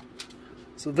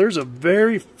 So there's a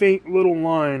very faint little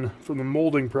line from the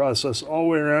molding process all the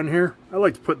way around here. I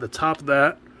like to put the top of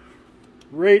that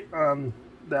right on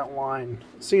that line.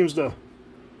 It seems to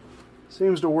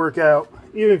work out.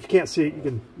 Even if you can't see it,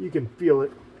 you can feel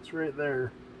it. It's right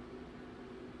there.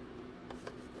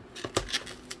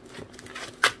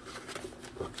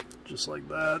 Just like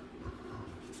that.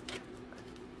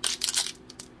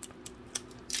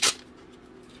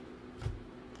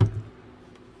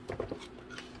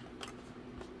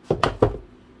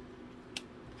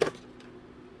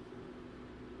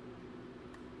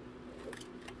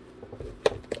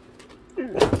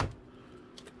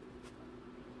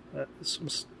 That's some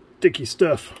sticky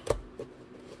stuff.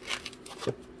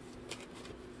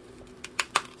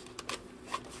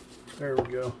 There we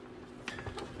go.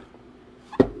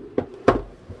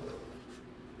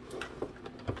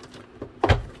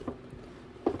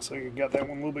 Looks like I got that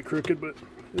one a little bit crooked, but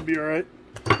it'll be alright.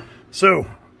 So,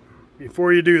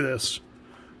 before you do this,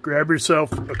 grab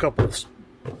yourself a couple of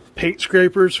paint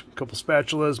scrapers, a couple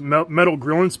spatulas. Metal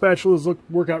grilling spatulas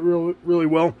work out really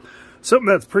well. Something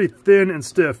that's pretty thin and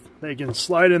stiff that you can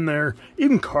slide in there.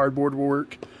 Even cardboard will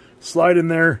work. Slide in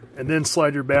there and then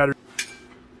slide your battery.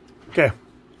 Okay,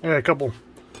 I got a couple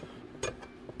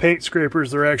paint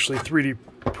scrapers. They're actually 3D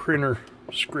printer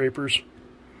scrapers.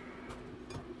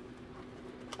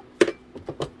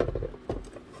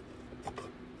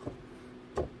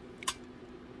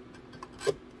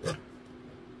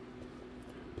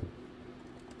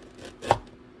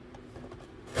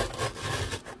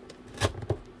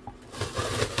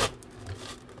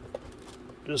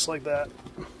 Just like that.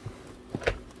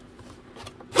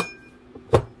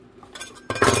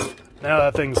 Now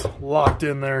that thing's locked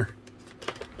in there.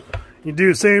 You do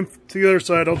the same to the other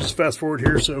side. I'll just fast forward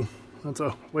here, so that's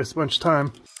a waste a bunch of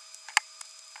time.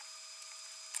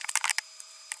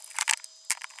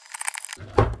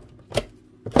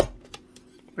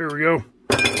 There we go.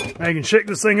 Now you can shake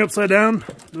this thing upside down.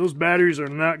 Those batteries are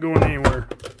not going anywhere.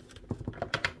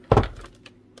 All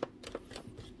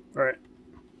right.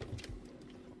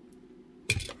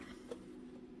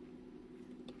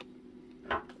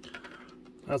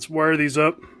 Let's wire these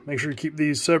up. Make sure you keep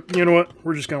these separate. You know what?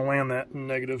 We're just going to land that in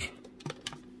negative.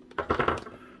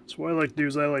 So what I like to do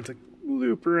is I like to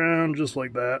loop around just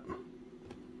like that.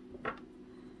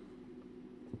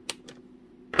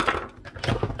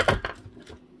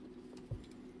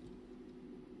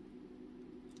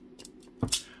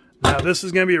 Now this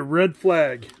is going to be a red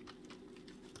flag.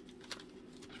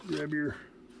 Grab your...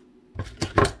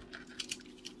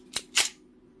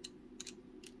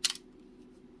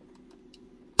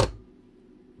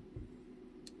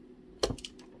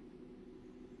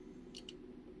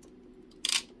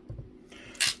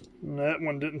 That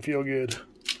one didn't feel good.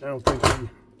 I don't think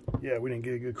we didn't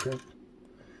get a good crimp.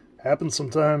 Happens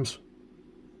sometimes.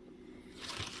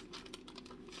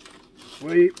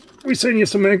 We send you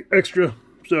some extra,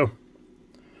 so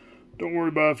don't worry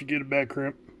about if you get a bad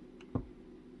crimp.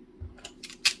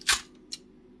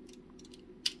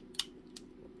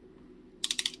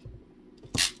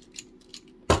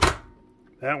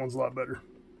 That one's a lot better.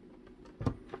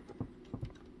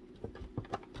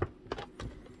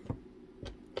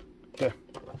 Okay.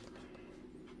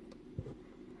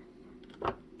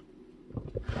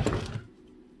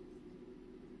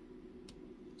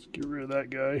 Let's get rid of that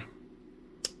guy.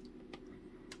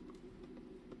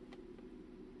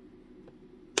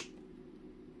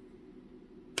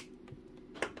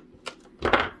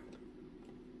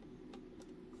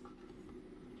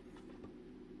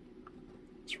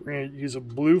 So we're going to use a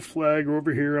blue flag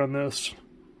over here on this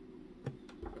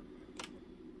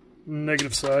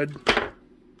negative side.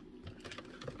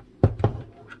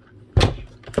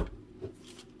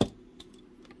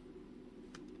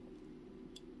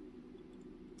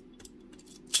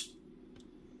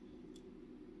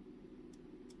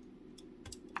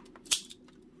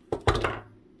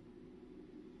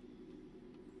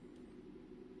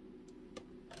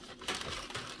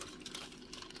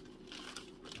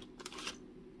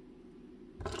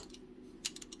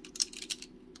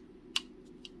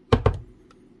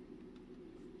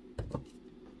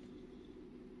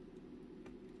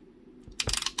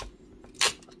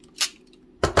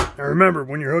 Now remember,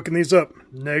 when you're hooking these up,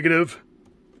 negative,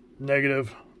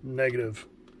 negative, negative.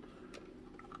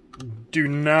 Do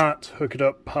not hook it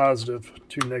up positive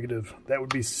to negative. That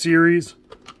would be series,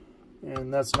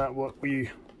 and that's not what we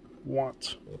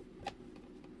want.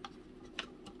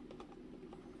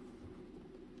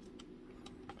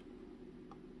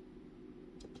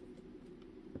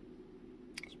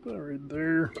 Let's put it right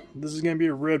there. This is going to be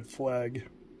a red flag.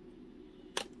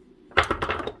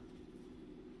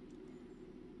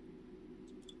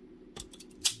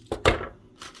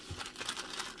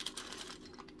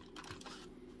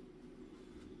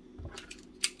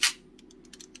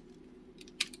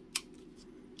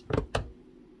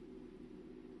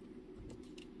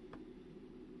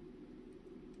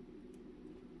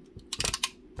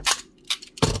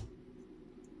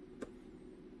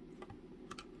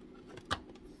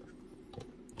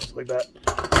 Like that.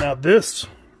 Now this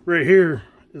right here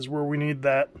is where we need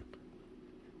that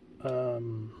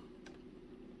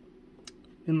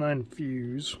inline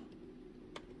fuse.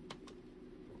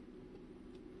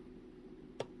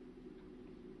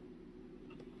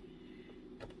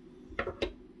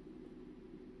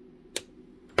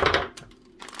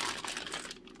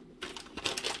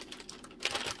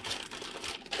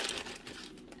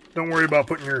 Don't worry about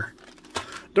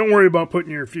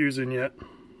putting your fuse in yet.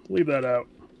 Leave that out.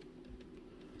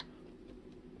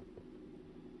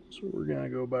 So we're going to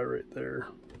go by right there.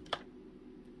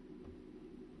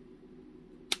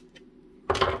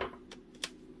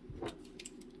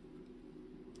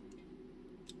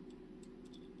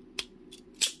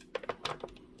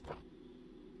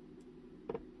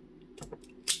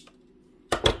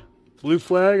 Blue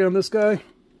flag on this guy.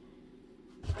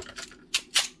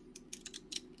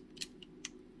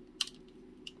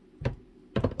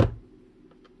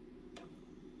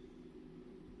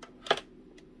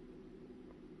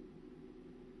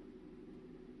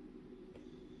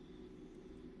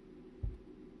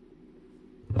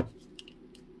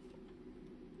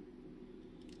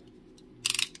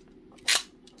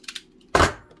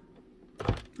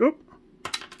 Oop.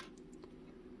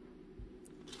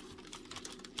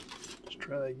 Let's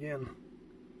try that again.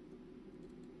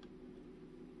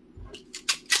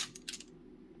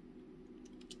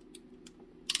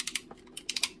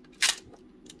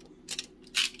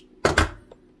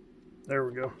 There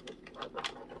we go.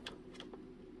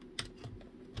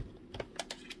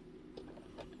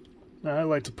 Now I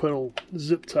like to put a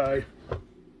zip tie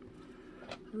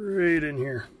right in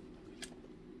here.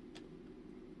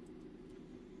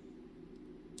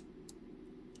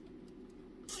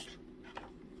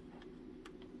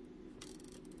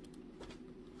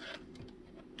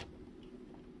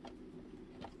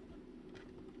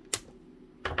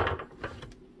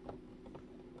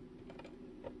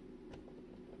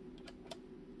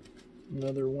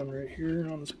 Another one right here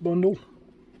on this bundle.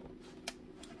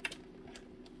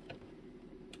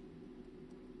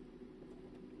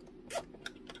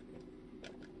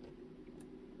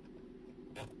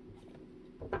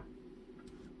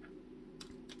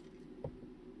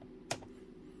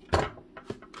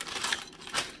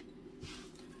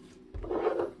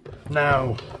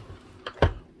 Now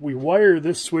we wire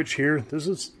this switch here. This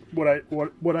is what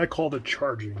I call the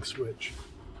charging switch.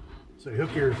 So you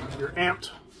hook your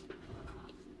amped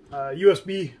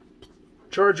USB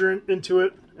charger into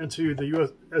it, into the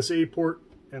USA port,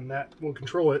 and that will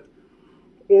control it.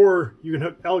 Or you can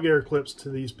hook alligator clips to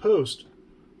these posts,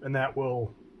 and that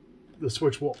will, the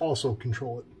switch will also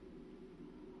control it.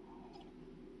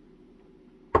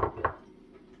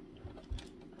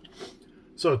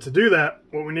 So to do that,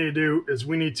 what we need to do is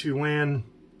we need to land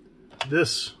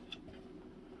this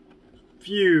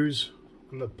fuse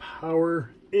on the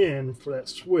power in for that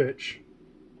switch.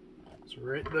 So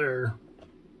right there.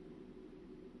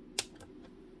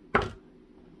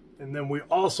 And then we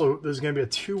also, there's going to be a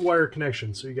 2-wire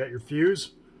connection. So you got your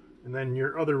fuse and then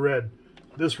your other red.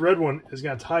 This red one is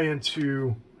going to tie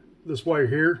into this wire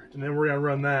here, and then we're going to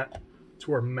run that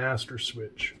to our master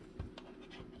switch.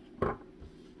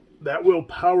 That will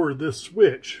power this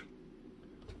switch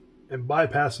and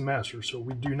bypass the master. So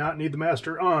we do not need the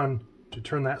master on to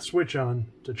turn that switch on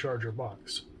to charge our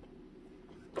box.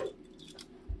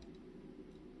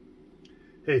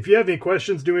 Hey, if you have any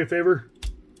questions, do me a favor,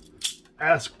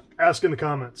 ask in the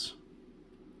comments.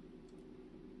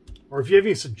 Or if you have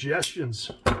any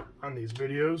suggestions on these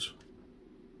videos,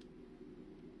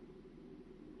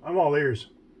 I'm all ears.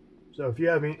 So if you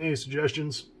have any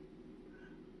suggestions,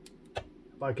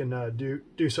 if I can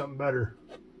do something better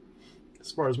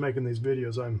as far as making these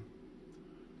videos, I'm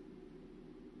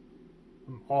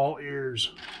all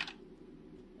ears.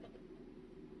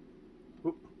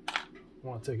 Oop, I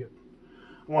want to take it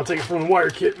from the wire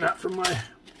kit, not from my.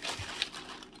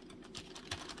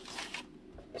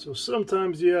 So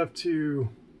sometimes you have to.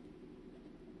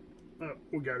 Oh,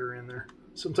 we got her in there.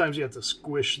 Sometimes you have to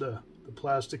squish the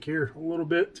plastic here a little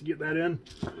bit to get that in.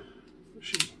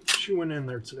 She went in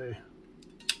there today.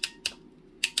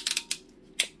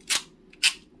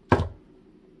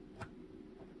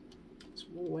 So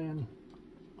we'll land.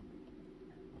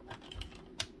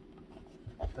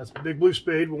 That's the big blue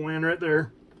spade. We'll land right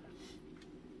there.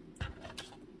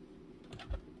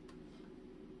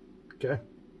 Okay.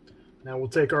 Now we'll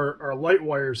take our light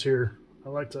wires here. I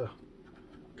like to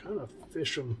kind of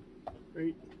fish them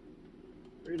right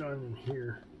on in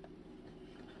here.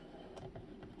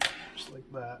 Just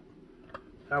like that.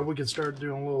 Now we can start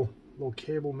doing a little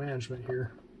cable management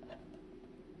here.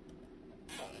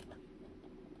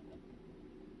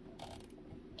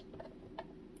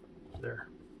 There.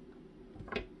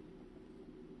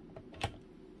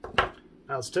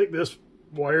 Now let's take this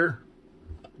wire,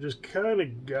 just kind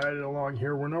of guide it along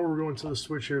here. We know we're going to the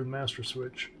switch here, the master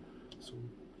switch. So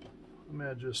I'm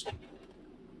going to just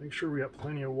make sure we got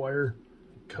plenty of wire.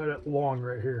 Cut it long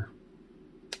right here.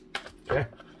 Okay.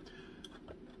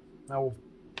 Now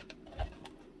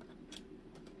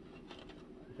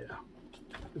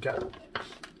okay.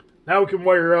 Now we can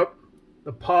wire up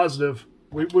the positive.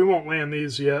 We won't land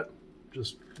these yet.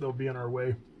 Just they'll be in our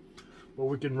way. But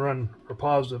we can run our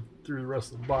positive through the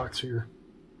rest of the box here.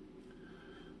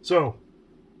 So,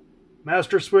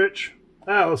 master switch.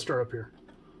 Let's start up here.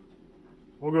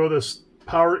 We'll go this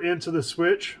power into the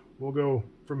switch. We'll go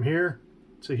from here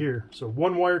to here. So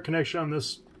 1-wire connection on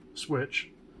this switch.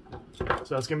 So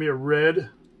that's going to be a red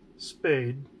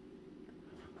spade.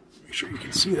 Make sure you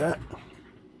can see that.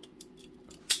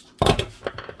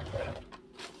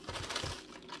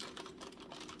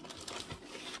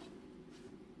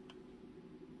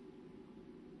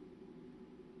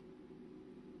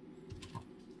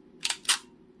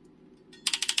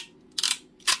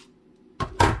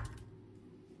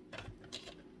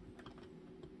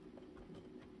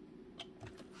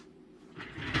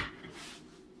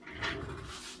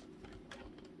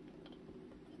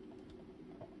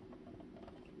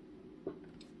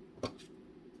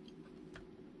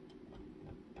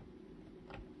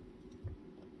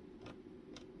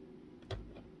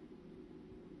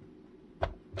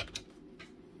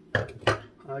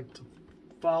 like to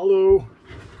follow,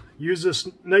 use this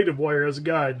negative wire as a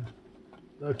guide.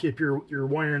 That'll keep your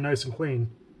wiring nice and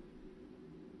clean.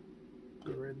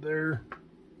 Go right there.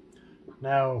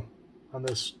 Now, on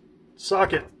this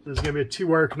socket, there's going to be a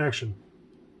 2-wire connection.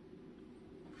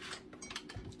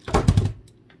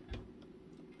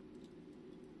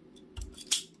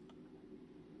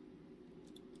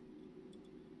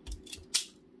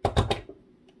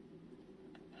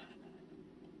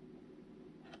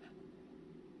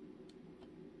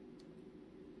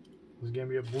 There's going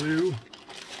to be a blue.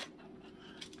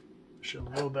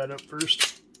 Should load that up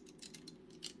first.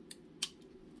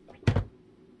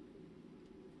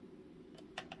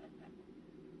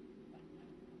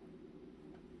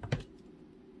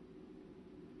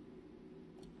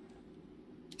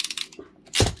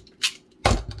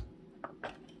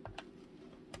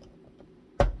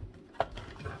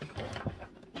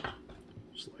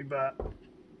 Just like that.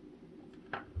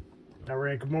 Now we're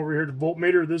going to come over here to the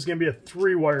voltmeter. This is going to be a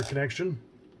 3-wire connection.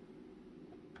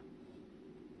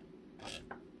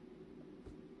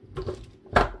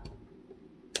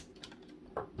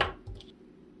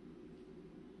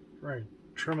 Right,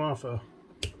 trim off a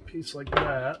piece like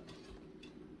that.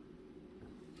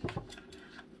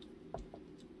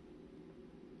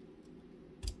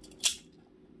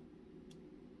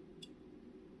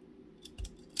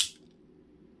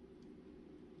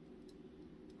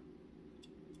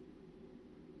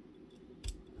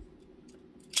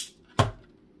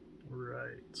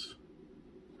 Right.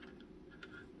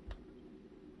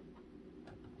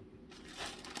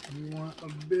 You want a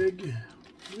big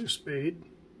blue spade.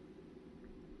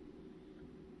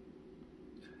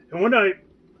 And when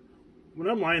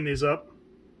I'm lining these up,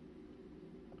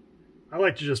 I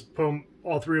like to just put them,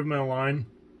 all 3 of them in a line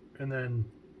and then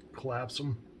collapse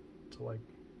them to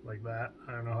like that.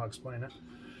 I don't know how to explain it.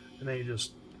 And then you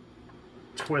just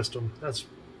twist them. That's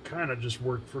kind of just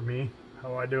worked for me,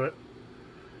 how I do it.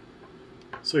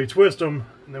 So you twist them,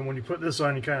 and then when you put this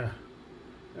on, you kind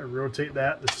of rotate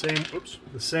that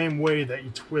the same way that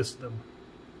you twist them.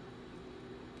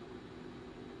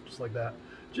 Just like that.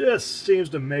 Just seems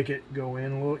to make it go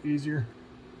in a little easier.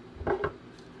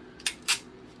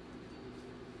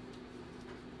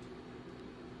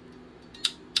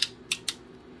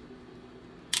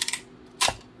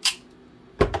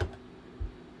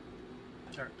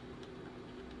 Alright.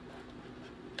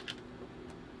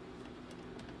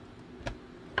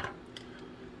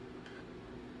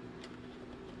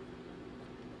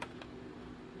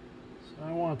 So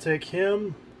I want to take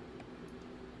him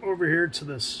over here to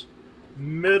this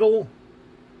middle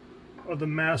of the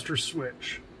master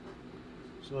switch.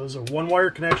 So there's a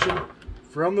 1-wire connection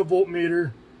from the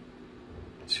voltmeter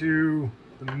to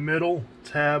the middle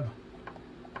tab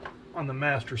on the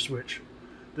master switch.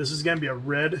 This is going to be a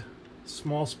red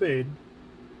small spade,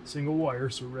 single wire,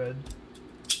 so red.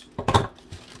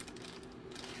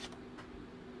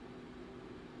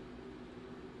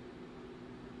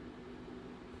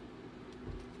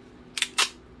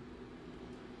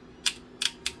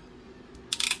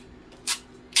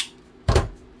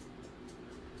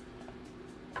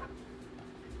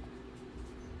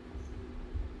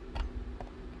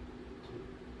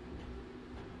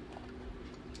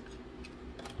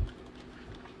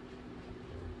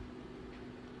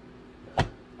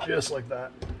 Just like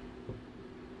that.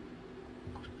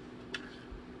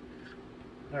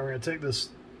 Now we're going to take this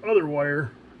other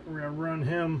wire, we're going to run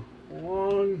him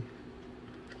along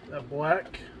that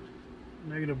black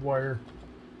negative wire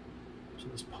to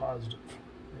this positive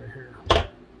right here.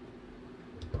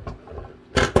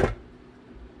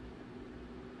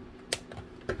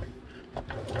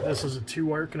 This is a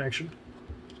 2-wire connection.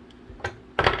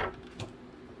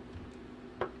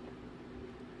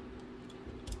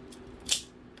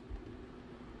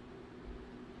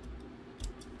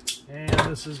 And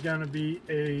this is going to be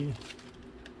a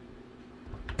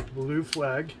blue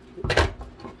flag.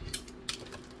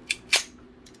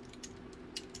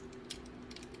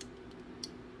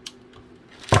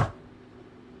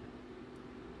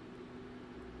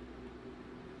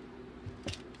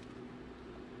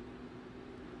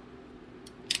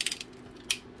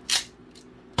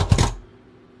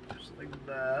 Just like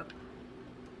that.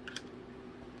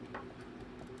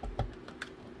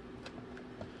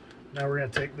 Now we're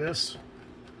going to take this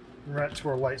right to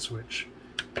our light switch.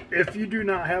 If you do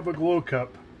not have a glow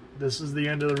cup, this is the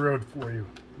end of the road for you.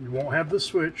 You won't have the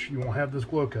switch, you won't have this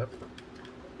glow cup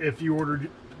if you ordered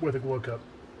with a glow cup.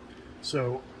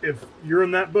 So if you're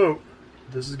in that boat,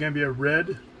 this is going to be a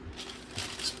red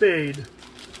spade,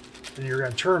 and you're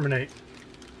going to terminate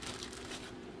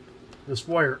this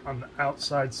wire on the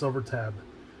outside silver tab.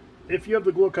 If you have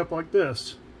the glow cup like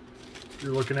this,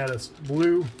 you're looking at a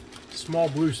blue, small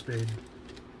blue spade.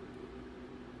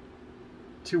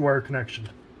 2-wire connection.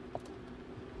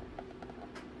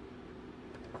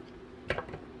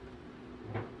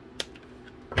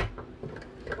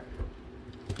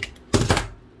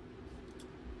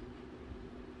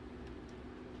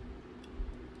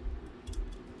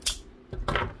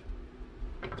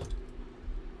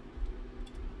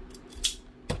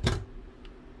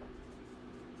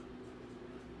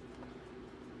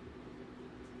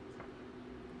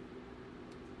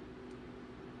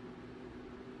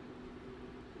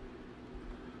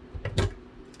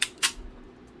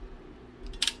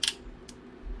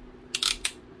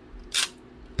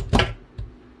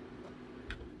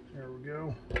 There we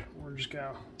go. We're just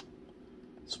gonna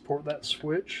support that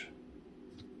switch.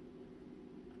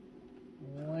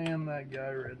 Land that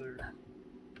guy right there.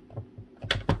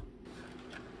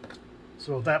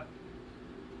 So that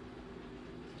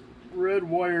red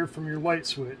wire from your light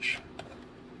switch,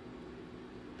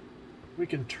 we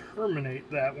can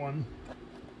terminate that one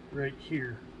right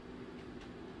here.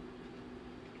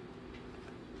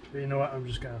 But you know what? I'm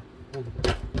just gonna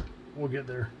we'll get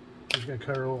there. I'm just gonna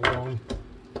cut her a little long.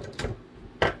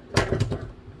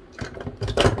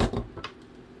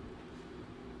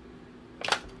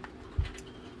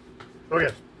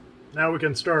 Okay, now we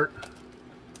can start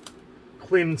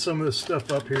cleaning some of this stuff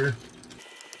up here.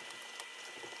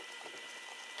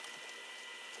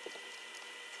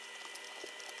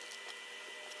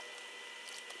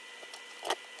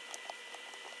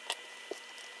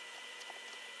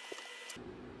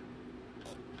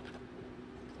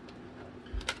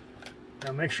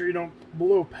 Now make sure you don't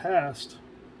blow past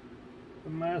the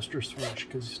master switch,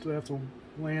 because you still have to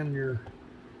land your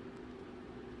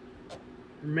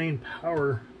main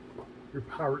power, your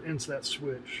power into that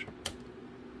switch.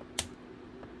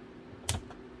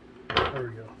 There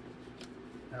we go.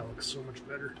 That looks so much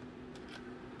better.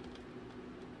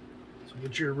 So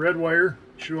get your red wire.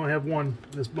 You should only have one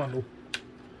in this bundle.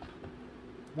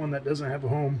 One that doesn't have a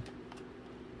home.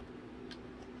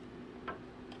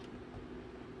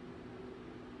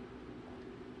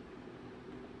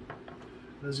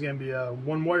 This is going to be a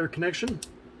 1-wire connection.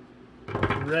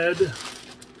 Red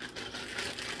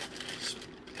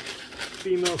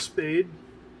female spade.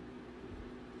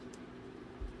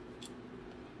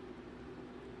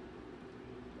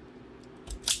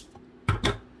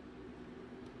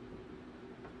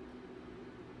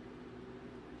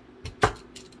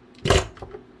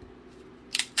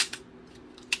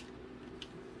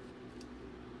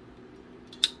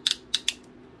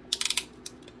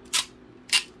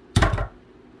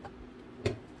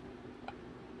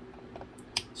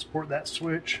 Support that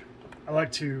switch. I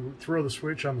like to throw the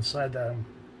switch on the side that I'm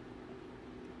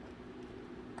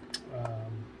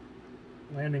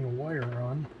landing a wire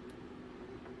on.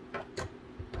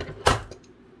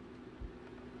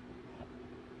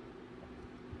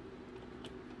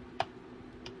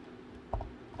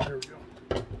 There we go.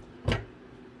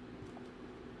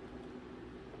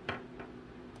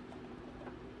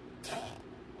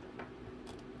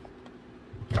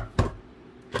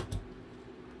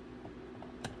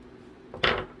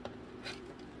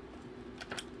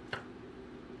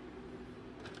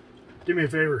 Do me a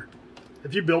favor.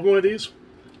 If you build one of these,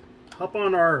 hop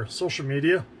on our social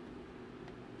media,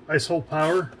 Icehold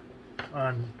Power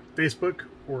on Facebook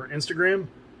or Instagram,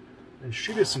 and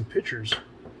shoot us some pictures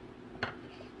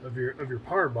of your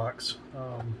power box.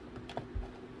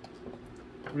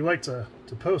 We like to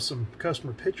post some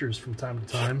customer pictures from time to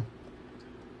time.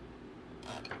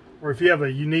 Or if you have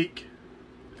a unique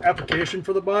application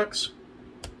for the box,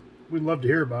 we'd love to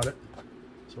hear about it.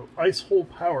 So Icehold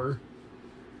Power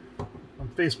on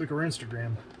Facebook or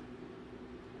Instagram.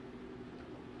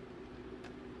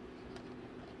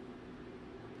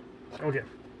 Okay.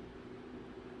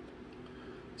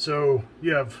 So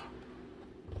you have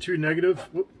two negative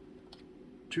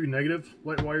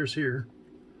light wires here.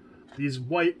 These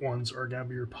white ones are going to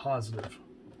be your positive.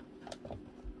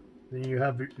 Then you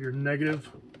have your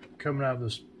negative coming out of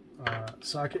this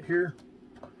socket here.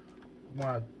 You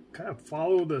want to kind of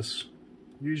follow this.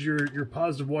 Use your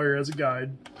positive wire as a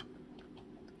guide.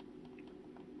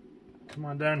 Come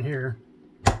on down here.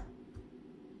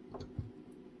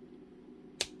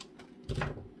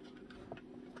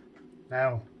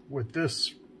 Now, with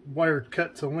this wire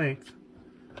cut to length,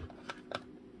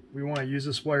 we want to use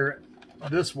this wire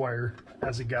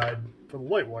as a guide for the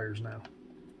light wires now.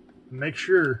 Make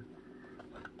sure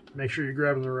you're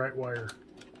grabbing the right wire.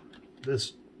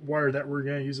 This wire that we're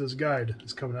going to use as a guide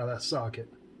is coming out of that socket.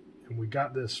 And we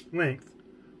got this length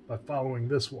by following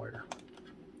this wire.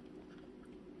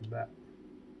 Like that.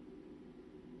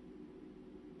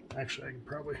 Actually, I can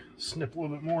probably snip a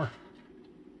little bit more.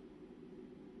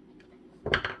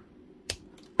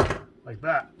 Like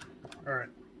that. All right.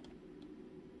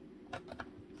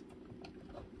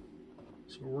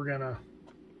 So we're gonna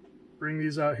bring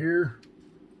these out here.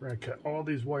 We're gonna cut all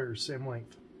these wires same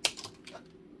length.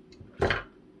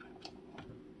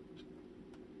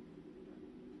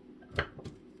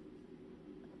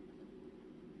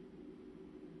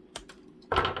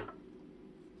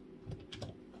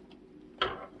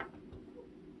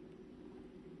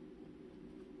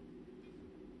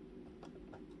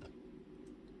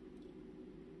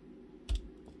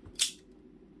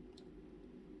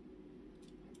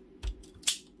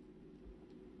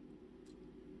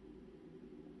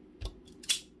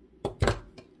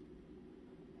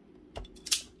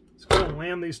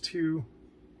 Land these two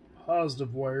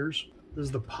positive wires. This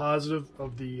is the positive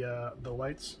of the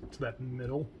lights to that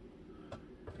middle,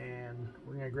 and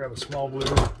we're going to grab a small blue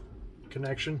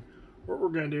connection. What we're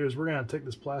going to do is we're going to take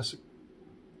this plastic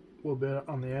a little bit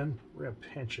on the end. We're going to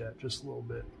pinch that just a little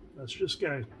bit. That's just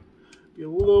going to be a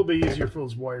little bit easier for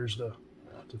those wires to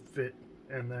fit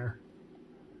in there.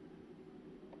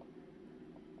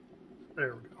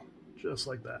 There we go, just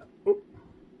like that. Oh.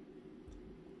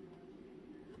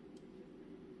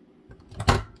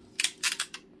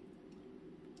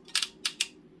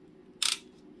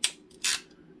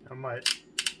 I might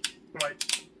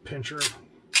pinch her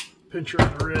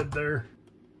on the red there.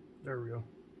 There we go.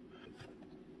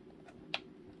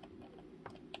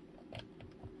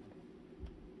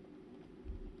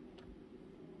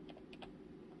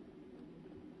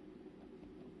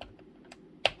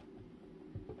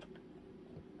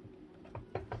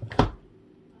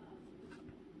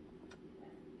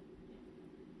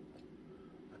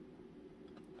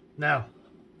 Now,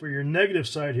 for your negative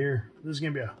side here, this is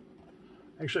going to be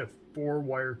actually a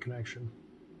 4-wire connection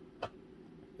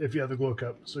if you have the glow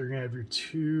cup. So you're going to have your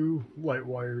 2 light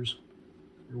wires,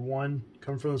 your 1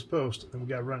 coming from this post, and we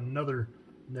got to run another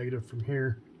negative from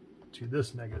here to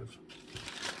this negative.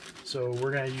 So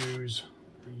we're going to use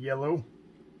the yellow.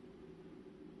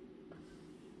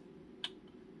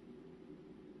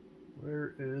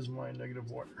 Where is my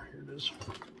negative wire? Here it is.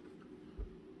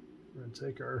 We're going to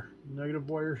take our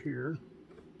negative wire here.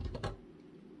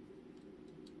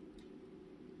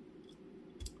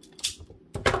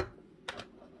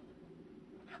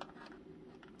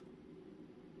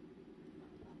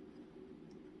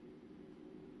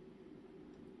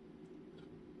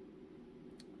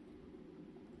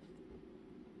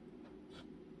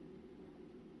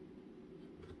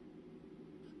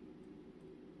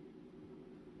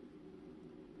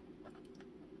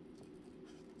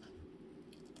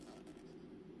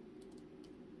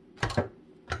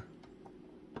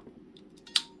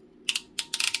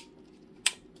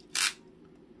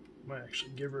 Might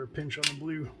actually give her a pinch on the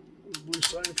blue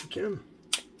side if we can.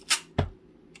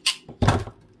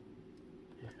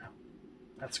 Yeah,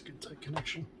 that's a good tight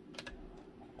connection.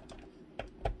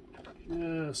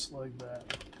 Just like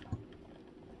that.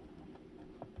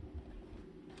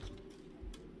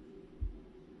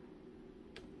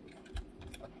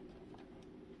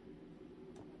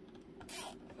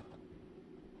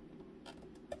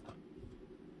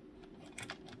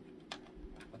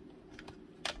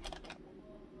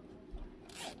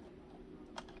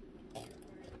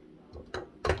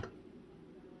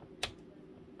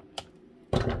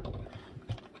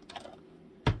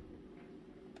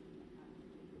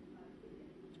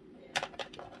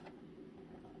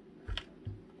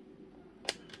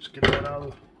 Get that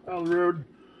out of the road.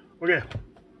 Okay,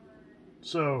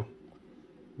 so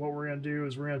what we're going to do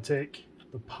is we're going to take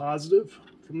the positive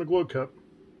from the glow cup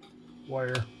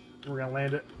wire, we're going to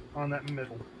land it on that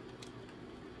middle.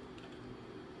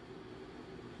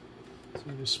 So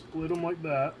we just split them like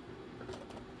that.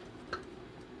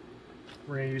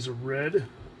 We're going to use a red.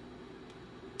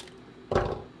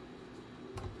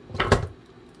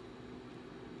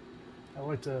 I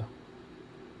like to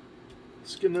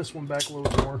skin this one back a little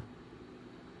bit more.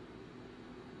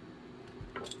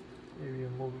 Maybe even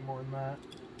a little bit more than that.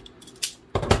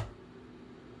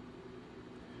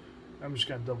 I'm just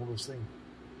going to double this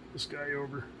guy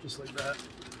over just like that.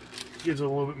 Gives it a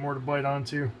little bit more to bite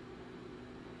onto.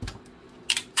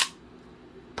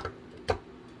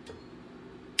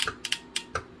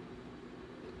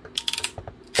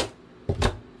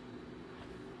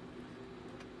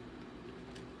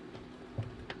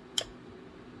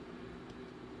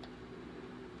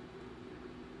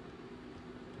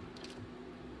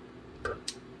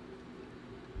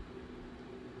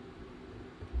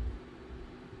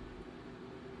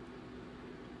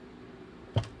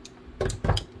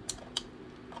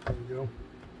 There we go.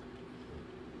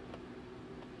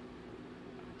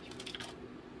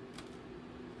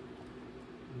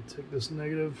 Take this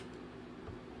negative.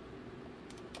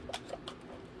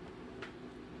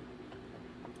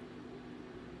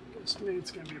 Guess maybe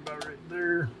it's going to be about right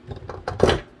there.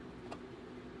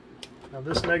 Now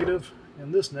this negative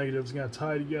and this negative is going to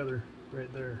tie together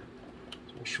right there.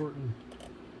 So we'll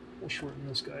shorten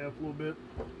this guy up a little bit.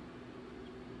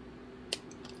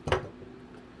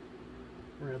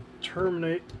 We're going to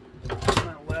terminate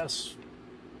that last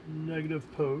negative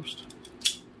post.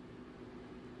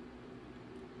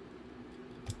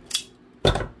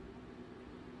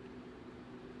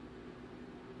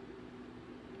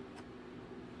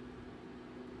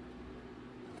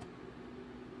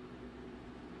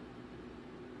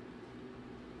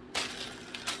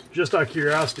 Just out of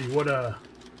curiosity,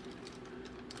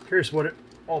 curious what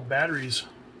all batteries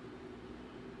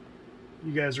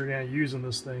you guys are going to use in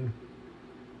this thing.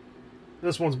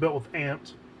 This one's built with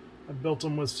amps. I've built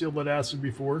them with sealed lead acid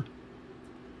before.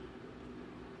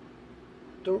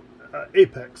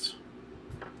 Apex.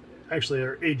 Actually,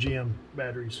 they're AGM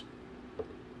batteries.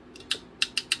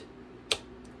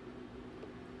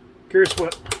 Curious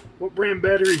what brand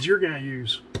batteries you're going to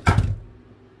use.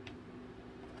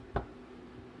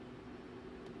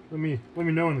 Let me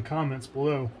know in the comments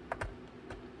below.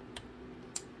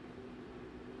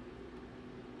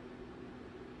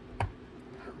 There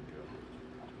we go.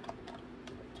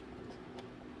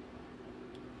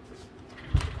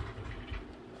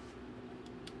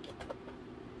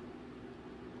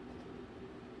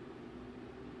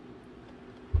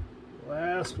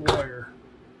 Last wire.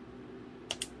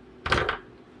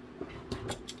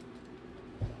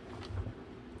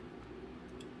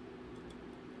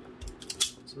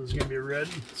 So this is going to be a red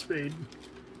spade.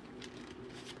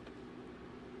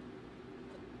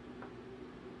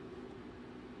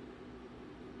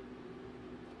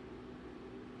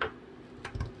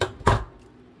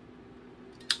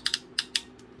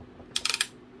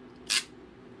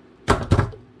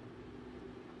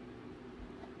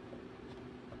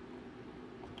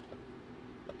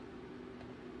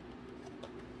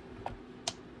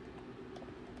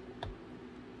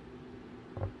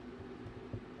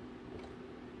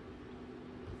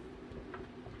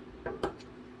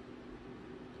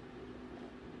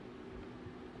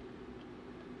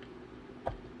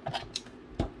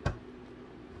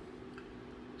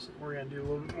 So we're going to do a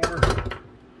little bit more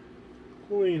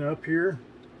clean up here.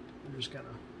 I'm just going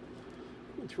to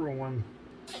throw one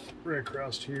right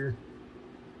across here.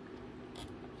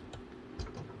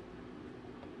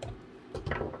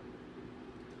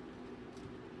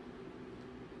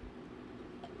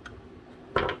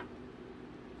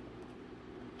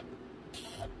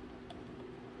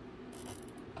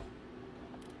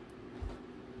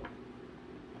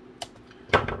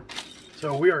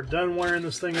 So we are done wiring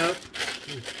this thing up.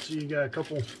 You see you got a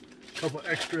couple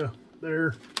extra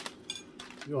there.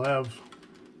 You'll have a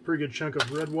pretty good chunk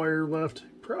of red wire left.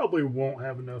 Probably won't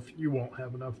have enough. You won't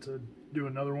have enough to do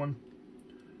another one.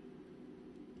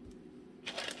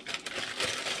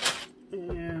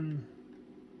 And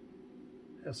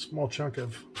a small chunk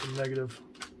of negative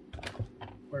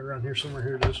right around here somewhere.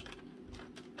 Here it is.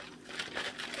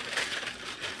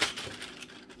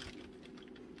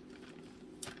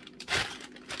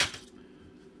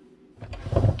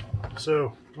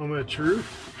 So, moment of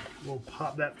truth, we'll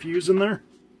pop that fuse in there.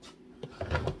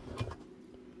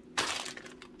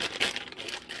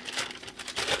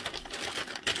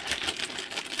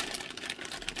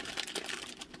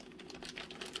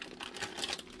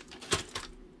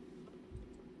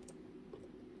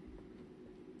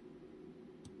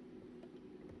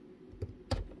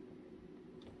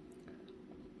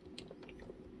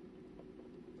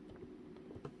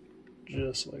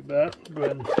 Just like that. Go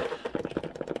ahead and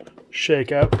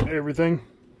shake out everything.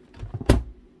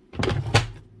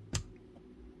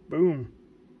 Boom.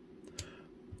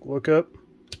 Look up.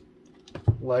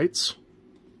 Lights.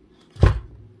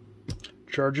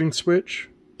 Charging switch.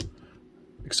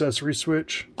 Accessory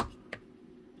switch.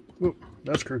 Oop,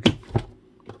 that's crooked.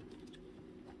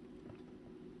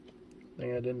 I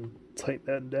think I didn't tighten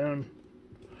that down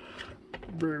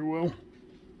very well.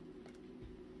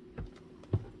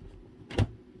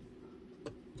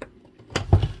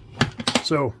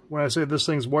 So when I say this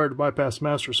thing's wired to bypass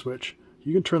master switch,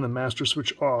 you can turn the master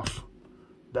switch off.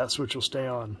 That switch will stay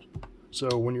on.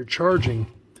 So when you're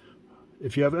charging,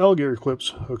 if you have alligator clips,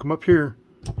 hook them up here,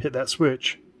 hit that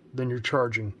switch, then you're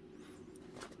charging.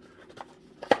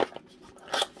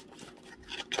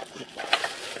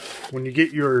 When you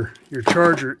get your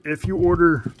charger, if you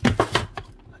order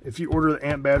the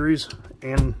amp batteries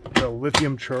and the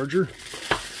lithium charger,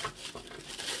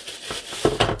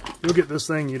 you'll get this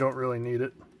thing, you don't really need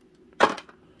it.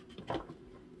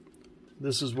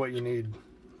 this is what you need.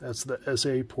 That's the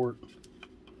SA port.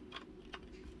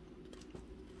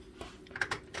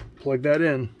 Plug that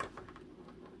in.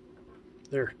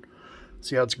 There.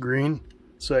 See how it's green?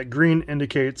 So that green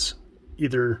indicates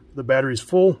either the battery's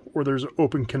full or there's an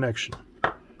open connection.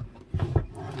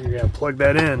 You're going to plug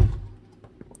that in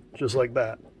just like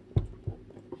that.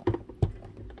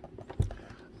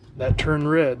 That turned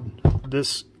red.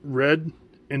 This red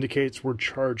indicates we're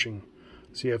charging.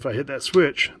 See, if I hit that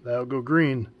switch, that'll go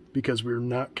green because we're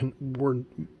not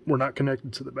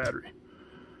connected to the battery.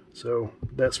 So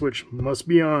that switch must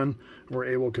be on. We're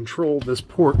able to control this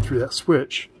port through that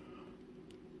switch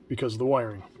because of the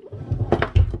wiring.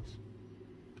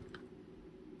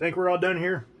 I think we're all done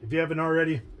here. If you haven't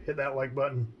already, hit that like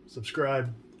button,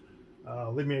 subscribe,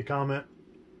 leave me a comment.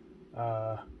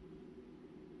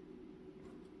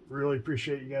 Really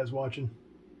appreciate you guys watching.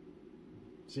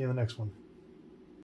 See you in the next one.